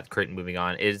bracket we had Creighton moving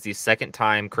on. It is the second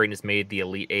time Creighton has made the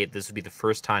Elite Eight. This would be the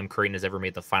first time Creighton has ever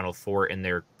made the Final Four in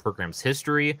their program's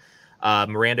history.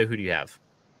 Miranda, who do you have?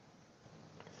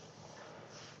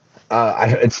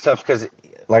 It's tough because,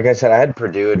 like I said, I had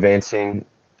Purdue advancing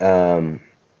last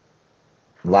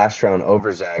round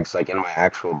over Zags, like in my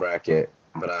actual bracket,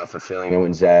 but I have a feeling I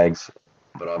went Zags.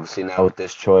 But obviously now with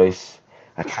this choice,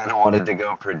 I kind of wanted to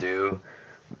go Purdue,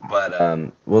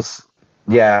 but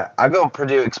yeah, I go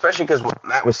Purdue, especially because what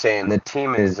Matt was saying, the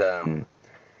team is if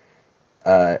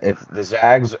the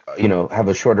Zags, have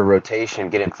a shorter rotation,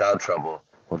 get in foul trouble.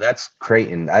 Well, that's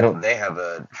Creighton. They have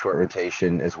a short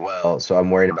rotation as well, so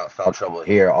I'm worried about foul trouble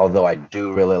here. Although I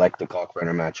do really like the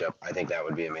Kalkbrenner matchup, I think that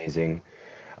would be amazing.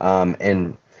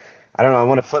 And I don't know, I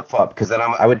want to flip flop because then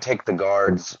I would take the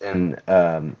guards and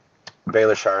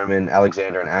Baylor Sharman,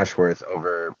 Alexander, and Ashworth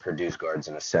over Purdue's guards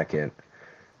in a second.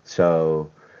 So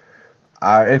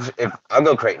if I'll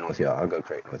go Creighton with y'all.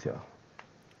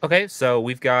 Okay, so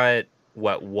we've got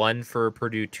one for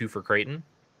Purdue, 2 for Creighton.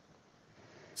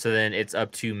 So then it's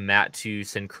up to Matt to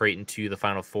send Creighton to the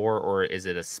Final Four, or is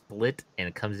it a split and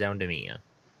it comes down to me?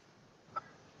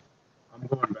 I'm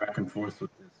going back and forth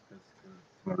with this because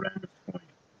Miranda's point.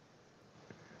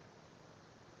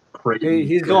 Creighton,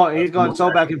 He's going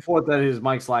so back and forth that his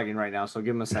mic's lagging right now. So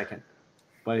give him a second.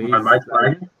 But my mic's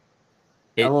lagging?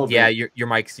 Yeah, your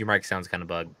mic sounds kind of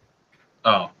bugged.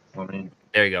 Oh, I mean,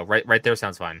 there you go. Right there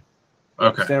sounds fine.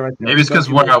 Okay. Right there. Maybe it's because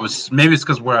where I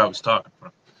was talking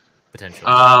from. Potentially.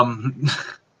 I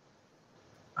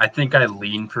think I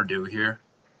lean Purdue here,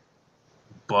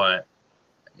 but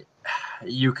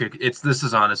this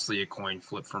is honestly a coin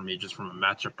flip for me, just from a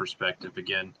matchup perspective.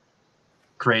 Again,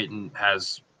 Creighton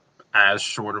has as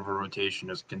short of a rotation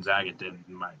as Gonzaga did.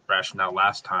 My rationale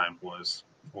last time was,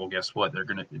 well, guess what?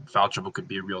 Foul trouble could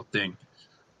be a real thing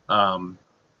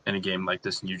in a game like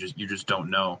this, and you just don't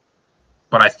know.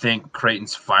 But I think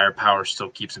Creighton's firepower still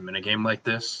keeps them in a game like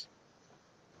this.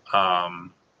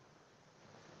 I'm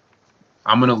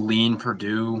going to lean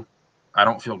Purdue. I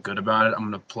don't feel good about it. I'm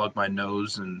going to plug my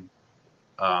nose and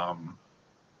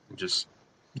just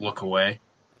look away.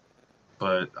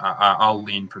 But I'll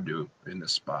lean Purdue in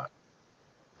this spot.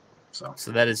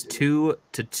 So that is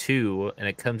 2-2, and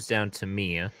it comes down to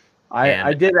me.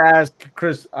 I did ask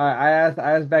Chris. I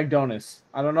asked Bagdonis.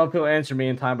 I don't know if he'll answer me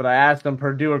in time, but I asked him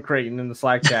Purdue or Creighton in the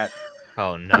Slack chat.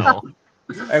 Oh no!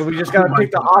 And we just got to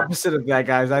pick the opposite of that,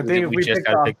 guys. I think we just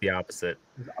got to pick the opposite.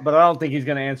 But I don't think he's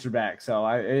going to answer back. So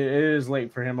it is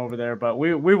late for him over there. But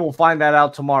we will find that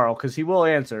out tomorrow because he will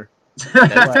answer.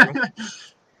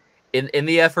 In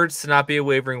the efforts to not be a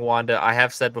wavering Wanda, I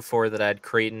have said before that I had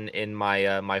Creighton in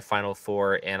my my Final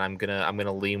Four, and I'm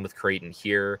gonna lean with Creighton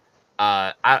here.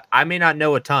 I may not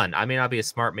know a ton. I may not be a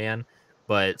smart man,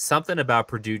 but something about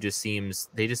Purdue just seem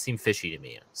fishy to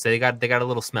me. So they got a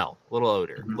little smell, a little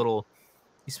odor,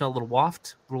 you smell a little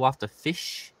waft of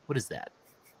fish. What is that?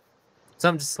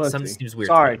 Something seems weird.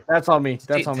 Sorry, that's on me.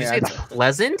 That's on me. It's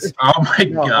pleasant. Oh my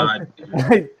god.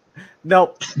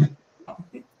 Nope.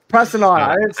 Pressing on.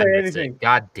 I didn't say anything.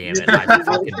 God damn it. I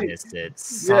fucking missed it.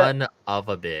 Son of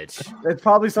a bitch. It's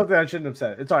probably something I shouldn't have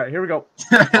said. It's all right. Here we go.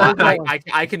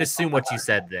 I can assume what you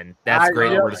said then. That's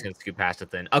great. We're just going to scoot past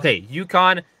it then. Okay,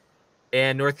 UConn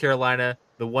and North Carolina,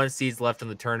 the 1 seeds left in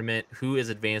the tournament. Who is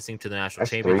advancing to the national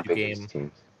championship game?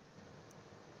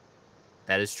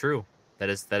 That is true. That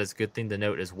is a good thing to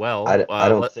note as well. I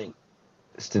don't think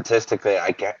statistically.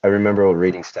 I remember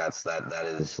reading stats that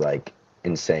is like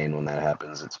insane when that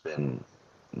happens. It's been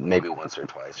maybe once or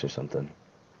twice or something.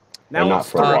 Now and not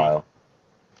for a while.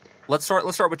 Let's start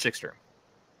with Chickster.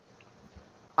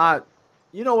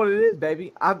 You know what it is,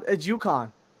 baby. It's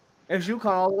UConn. It's UConn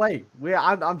all the way.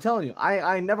 I'm telling you,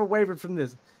 I never wavered from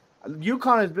this.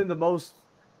 UConn has been the most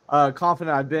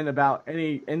confident I've been about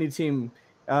any team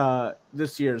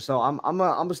this year. So I'm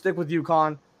gonna stick with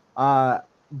UConn.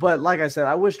 But like I said,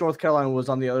 I wish North Carolina was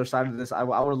on the other side of this. I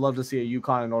would love to see a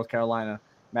UConn and North Carolina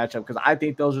matchup because I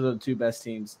think those are the two best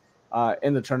teams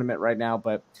in the tournament right now.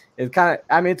 But it's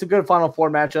it's a good Final Four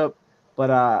matchup.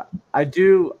 But I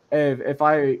do, if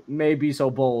I may be so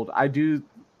bold, I do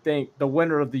think the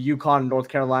winner of the UConn North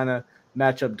Carolina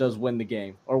matchup does win the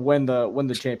game or win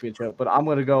the championship. But I'm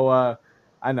gonna go.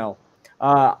 I know,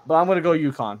 but I'm gonna go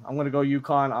UConn.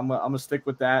 I'm gonna stick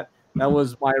with that. That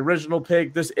was my original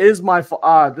pick. This is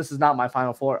not my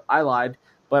Final Four. I lied,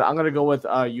 but I'm gonna go with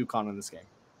UConn in this game.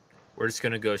 We're just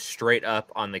gonna go straight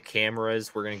up on the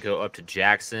cameras. We're gonna go up to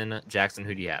Jackson. Jackson,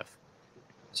 who do you have?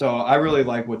 So I really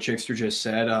like what Chickster just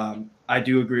said. I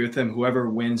do agree with him. Whoever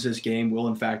wins this game will,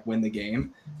 in fact, win the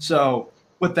game. So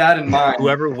with that in mind,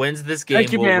 whoever wins this game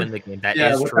will win the game. That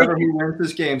is true. Whoever wins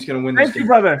this game is going to win this game.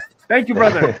 Thank you,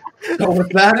 brother. So with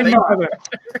that in mind,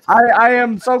 I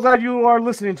am so glad you are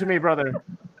listening to me, brother.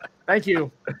 Thank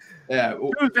you. Yeah.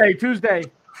 Tuesday.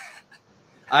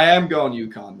 I am going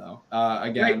UConn though.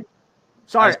 Again. Wait.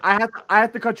 Sorry, I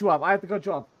have to cut you off.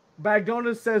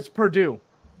 Bagdonis says Purdue.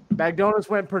 Bagdonis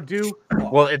went Purdue.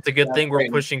 Well, it's a good thing we're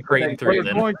pushing Creighton through.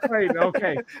 Then.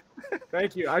 Okay.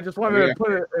 Thank you. I just wanted to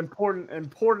put an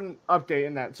important update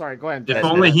in that. Sorry, go ahead. If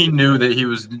only he knew that he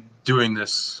was doing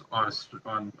this on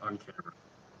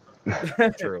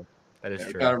camera. True. That is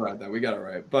true. We got it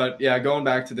right. But yeah, going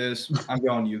back to this, I'm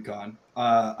going UConn.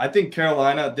 I think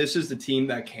Carolina, this is the team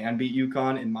that can beat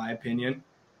UConn, in my opinion.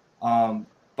 But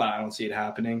I don't see it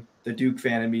happening. The Duke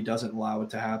fan in me doesn't allow it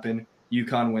to happen.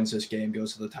 UConn wins this game,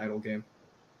 goes to the title game.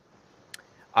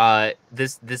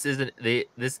 This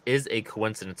is a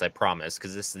coincidence, I promise,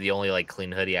 because this is the only clean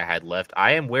hoodie I had left.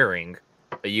 I am wearing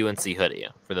a UNC hoodie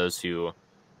for those who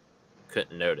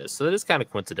couldn't notice. So it is kind of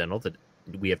coincidental that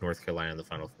we have North Carolina in the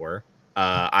Final Four.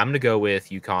 I'm gonna go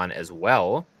with UConn as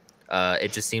well.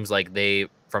 It just seems like they,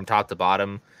 from top to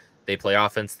bottom, they play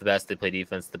offense the best, they play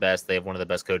defense the best. They have one of the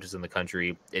best coaches in the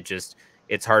country.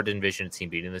 It's hard to envision a team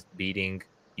beating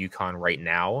UConn right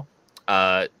now.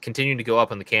 Continuing to go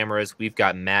up on the cameras, we've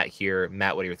got Matt here.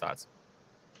 Matt, what are your thoughts?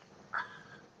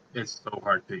 It's so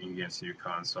hard picking against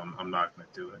UConn, so I'm not going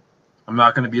to do it. I'm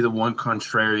not going to be the one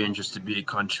contrarian just to be a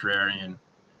contrarian.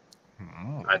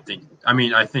 I think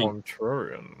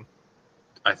contrarian.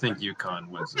 I think UConn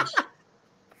wins this.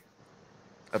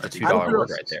 That's a $2 word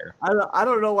right there. I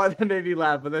don't know why that made me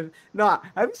laugh, but have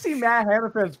you seen Matt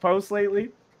Hanifan's post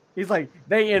lately? He's like,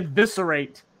 they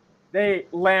eviscerate. They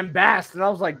lambast, and I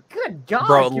was like, "Good God,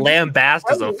 bro! Lambast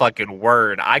is a fucking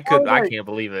word. I can't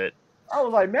believe it." I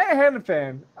was like, "Matt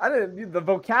Hanifan." The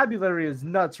vocabulary is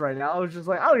nuts right now. I was just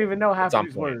like, I don't even know half of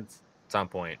these words. It's on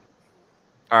point.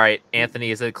 All right,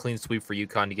 Anthony, is it a clean sweep for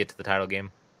UConn to get to the title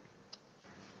game?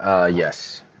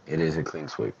 Yes, it is a clean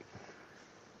sweep.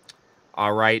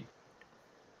 All right.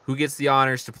 Who gets the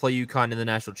honors to play UConn in the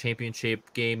national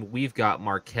championship game? We've got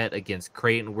Marquette against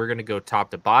Creighton. We're going to go top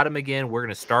to bottom again. We're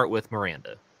going to start with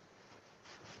Miranda.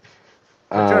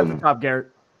 At the top,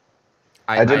 Garrett.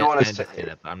 I didn't want to say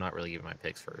it. I'm not really giving my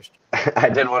picks first. I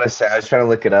did want to say, I was trying to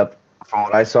look it up. From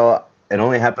what I saw, it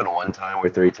only happened one time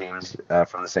where three teams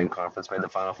from the same conference made the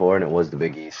Final Four, and it was the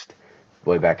Big East,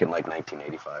 way back in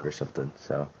 1985 or something.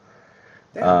 So,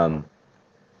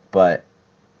 but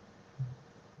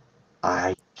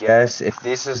I guess if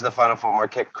this is the Final Four,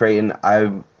 Marquette Creighton,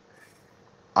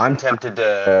 I'm tempted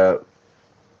to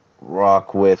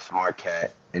rock with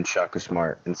Marquette and Shaka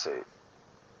Smart and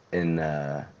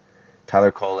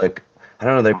Tyler Kolek. I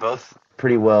don't know. They're both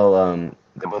pretty well.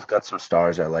 They both got some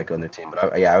stars I like on their team,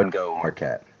 but I would go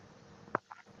Marquette.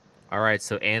 All right.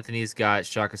 So Anthony's got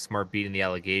Shaka Smart beating the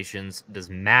allegations. Does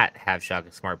Matt have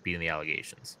Shaka Smart beating the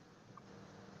allegations?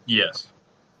 Yes.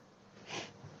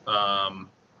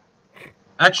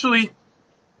 Actually,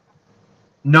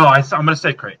 no. I'm going to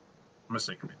say Creighton.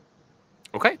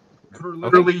 Okay.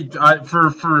 Literally, I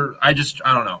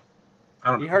don't know.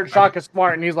 He heard Shaka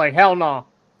Smart and he's like, hell no.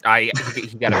 He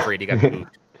got afraid. He got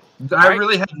moved. I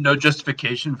really had no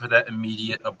justification for that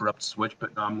immediate abrupt switch,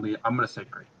 but no, I'm going to say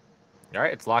Creighton. All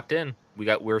right, it's locked in.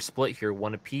 We're split here,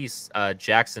 one apiece.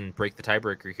 Jackson, break the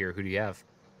tiebreaker here. Who do you have?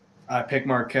 I pick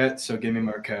Marquette, so give me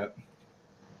Marquette.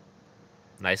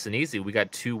 Nice and easy. We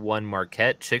got 2-1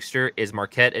 Marquette. Chickster, is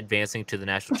Marquette advancing to the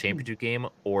national championship game,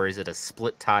 or is it a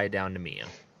split tie down to Mia?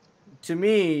 to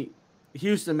me,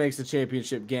 Houston makes the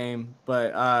championship game,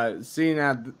 but seeing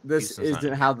that this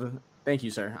isn't how the thank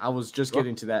you, sir. I was just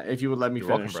getting to that. If you would let me You're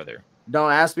finish. welcome, brother.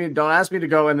 Don't ask me to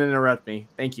go and then interrupt me.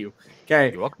 Thank you.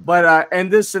 Okay. You're welcome. But in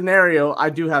this scenario, I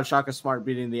do have Shaka Smart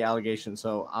beating the allegation,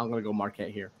 so I'm gonna go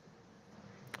Marquette here.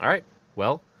 All right.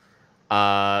 Well,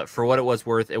 for what it was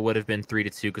worth, it would have been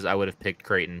 3-2 because I would have picked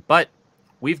Creighton. But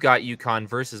we've got UConn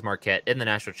versus Marquette in the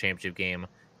national championship game.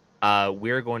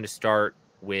 We're going to start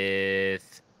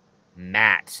with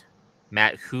Matt.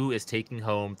 Matt, who is taking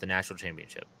home the national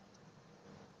championship?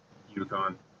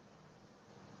 UConn.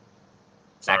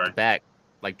 Back to back,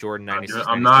 like Jordan 96.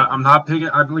 I'm not picking.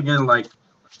 I'm again like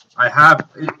I have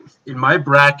in my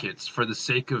brackets for the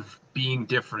sake of being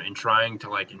different and trying to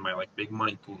like in my like big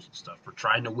money pools and stuff. We're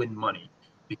trying to win money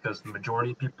because the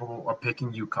majority of people are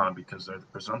picking UConn because they're the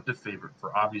presumptive favorite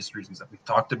for obvious reasons that we've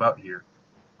talked about here.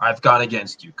 I've gone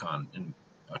against UConn in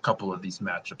a couple of these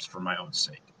matchups for my own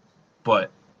sake, but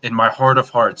in my heart of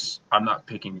hearts, I'm not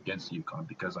picking against UConn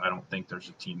because I don't think there's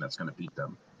a team that's going to beat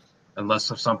them.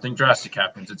 Unless if something drastic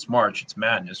happens, it's March, it's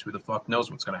madness. Who the fuck knows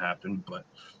what's going to happen? But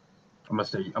I'm gonna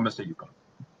say UConn.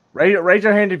 Raise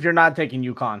your hand if you're not taking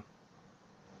UConn.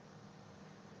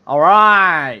 All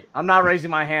right, I'm not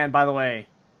raising my hand. By the way,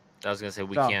 I was gonna say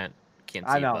we can't see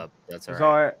I know. Bub. That's all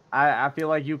right. So I feel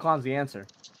like UConn's the answer.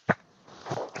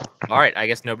 All right, I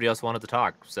guess nobody else wanted to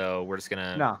talk, so we're just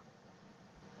gonna. No.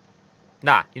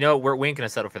 Nah, you know we ain't gonna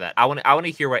settle for that. I want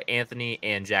to hear what Anthony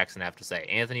and Jackson have to say.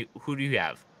 Anthony, who do you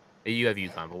have? You have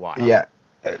UConn, but why? Yeah,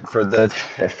 for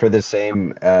the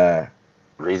same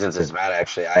reasons as Matt.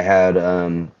 Actually, I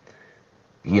had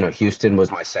Houston was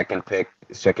my second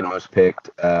most picked.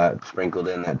 Sprinkled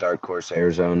in that dark horse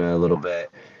Arizona a little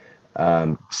bit.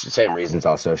 Same reasons,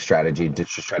 also strategy to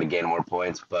just try to gain more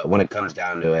points. But when it comes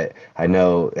down to it, I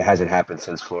know it hasn't happened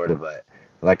since Florida, but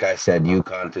like I said,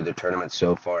 UConn through the tournament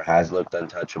so far has looked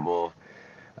untouchable.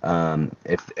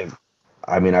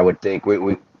 I would think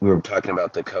we were talking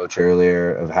about the coach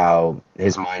earlier of how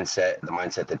his mindset, the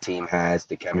mindset the team has,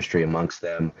 the chemistry amongst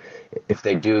them. If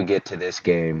they do get to this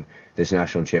game, this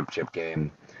national championship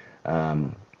game,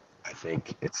 I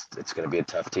think it's going to be a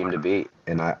tough team to beat,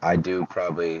 and I do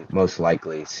probably most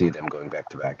likely see them going back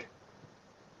to back.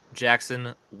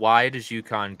 Jackson, why does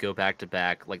UConn go back to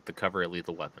back like the cover of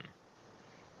Lethal Weapon?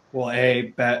 Well,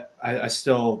 I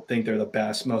still think they're the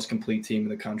best, most complete team in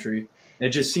the country. It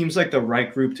just seems like the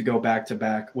right group to go back to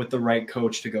back with the right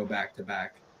coach to go back to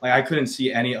back. Like I couldn't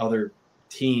see any other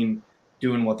team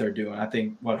doing what they're doing. I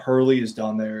think what Hurley has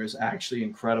done there is actually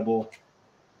incredible,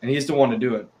 and he's the one to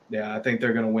do it. Yeah, I think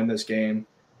they're going to win this game.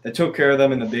 They took care of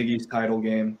them in the Big East title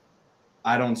game.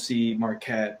 I don't see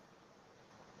Marquette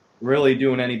really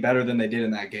doing any better than they did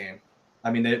in that game. I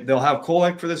mean, they'll have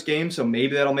Kolek for this game, so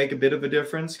maybe that'll make a bit of a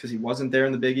difference because he wasn't there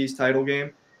in the Big East title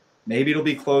game. Maybe it'll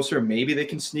be closer. Maybe they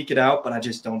can sneak it out, but I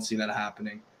just don't see that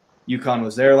happening. UConn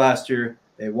was there last year.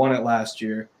 They won it last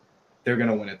year. They're going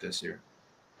to win it this year.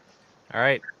 All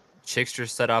right. Chickster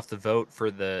set off the vote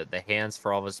for the hands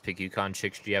for all of us to pick UConn.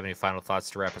 Chickster, do you have any final thoughts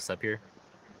to wrap us up here?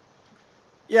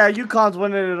 Yeah, UConn's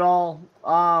winning it all.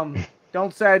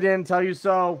 Don't say I didn't tell you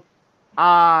so. Can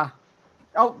I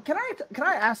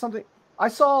ask something? I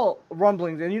saw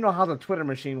rumblings, and you know how the Twitter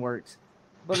machine works.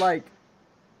 But like,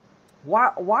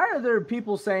 why are there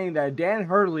people saying that Dan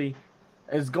Hurley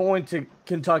is going to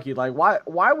Kentucky? Like,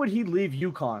 why would he leave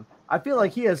UConn? I feel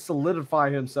like he has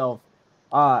solidified himself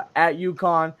at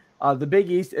UConn. The Big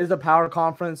East is a power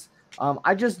conference.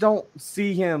 I just don't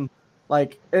see him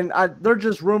they're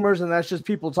just rumors and that's just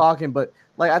people talking. But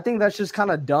like, I think that's just kind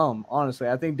of dumb, honestly.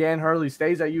 I think Dan Hurley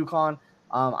stays at UConn.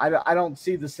 I don't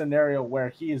see the scenario where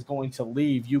he is going to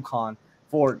leave UConn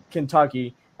for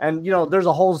Kentucky. And, there's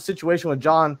a whole situation with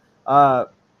John.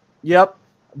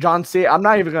 John C. I'm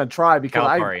not even going to try because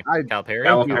Calipari.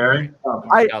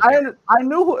 I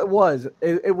knew who it was.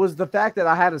 It was the fact that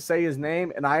I had to say his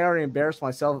name, and I already embarrassed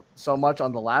myself so much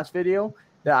on the last video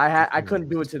that I couldn't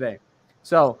do it today.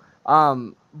 So,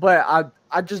 but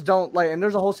I just don't like, and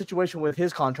there's a whole situation with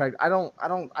his contract.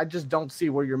 I just don't see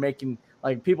where you're making,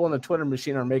 like, people in the Twitter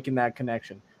machine are making that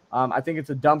connection. I think it's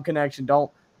a dumb connection.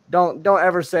 Don't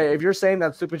ever say, if you're saying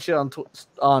that stupid shit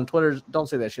on Twitter, don't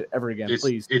say that shit ever again,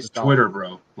 please. It's Twitter,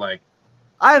 bro. Like,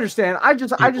 I understand. I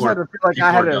just had to feel like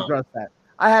I had to address that.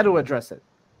 I had to address it.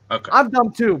 Okay. I'm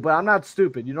dumb too, but I'm not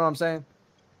stupid. You know what I'm saying?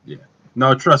 Yeah.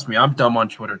 No, trust me, I'm dumb on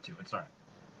Twitter too. It's all right.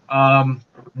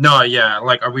 No, yeah.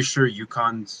 Like, are we sure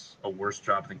UConn's a worse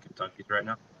job than Kentucky's right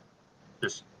now?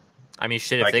 I mean,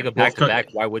 shit. If they go back to back,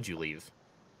 why would you leave?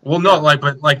 Well, no,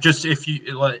 just if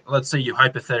you let's say you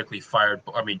hypothetically fired.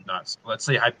 I mean, not. Let's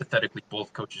say hypothetically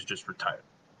both coaches just retired.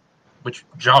 Which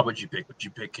job would you pick? Would you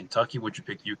pick Kentucky? Would you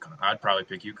pick UConn? I'd probably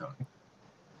pick UConn.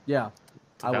 Yeah,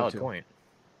 It's a valid point.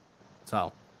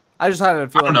 So I just had a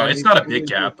feeling. I don't know. It's not a big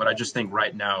gap, but I just think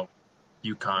right now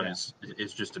UConn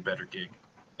is just a better gig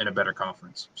and a better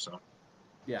conference. So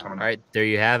yeah. All right, there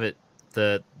you have it.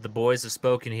 The boys have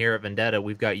spoken here at Vendetta.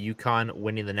 We've got UConn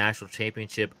winning the national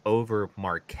championship over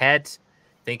Marquette.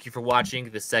 Thank you for watching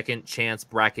the second chance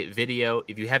bracket video.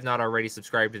 If you have not already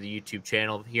subscribed to the YouTube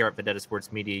channel here at Vendetta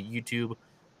Sports Media YouTube,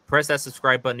 press that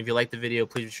subscribe button. If you like the video,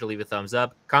 please be sure to leave a thumbs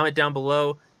up. Comment down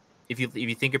below if you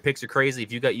think your picks are crazy.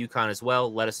 If you got UConn as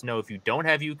well, let us know. If you don't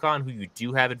have UConn, who you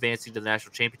do have advancing to the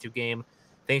national championship game.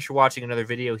 Thanks for watching another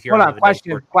video here. Hold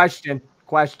on,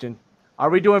 question. Are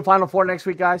we doing Final Four next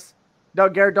week, guys? No,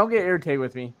 Garrett, don't get irritated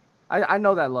with me. I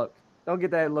know that look. Don't get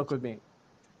that look with me.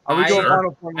 Are we doing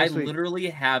Final Four next week? I literally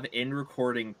have in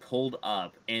recording pulled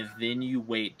up, and then you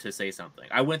wait to say something.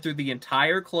 I went through the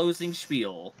entire closing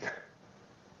spiel.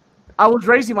 I was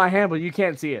raising my hand, but you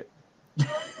can't see it.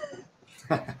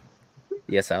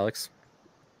 Yes, Alex.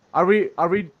 Are we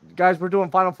guys? We're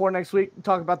doing Final Four next week.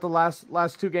 Talk about the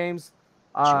last two games.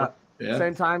 Sure. Yeah.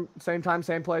 Same time,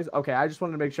 same place. Okay, I just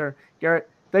wanted to make sure. Garrett,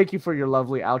 thank you for your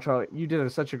lovely outro. You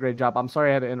did such a great job. I'm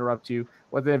sorry I had to interrupt you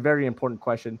with a very important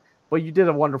question, but you did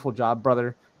a wonderful job,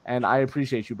 brother, and I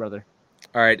appreciate you, brother.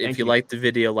 All right, if you liked the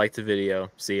video, like the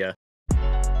video. See ya.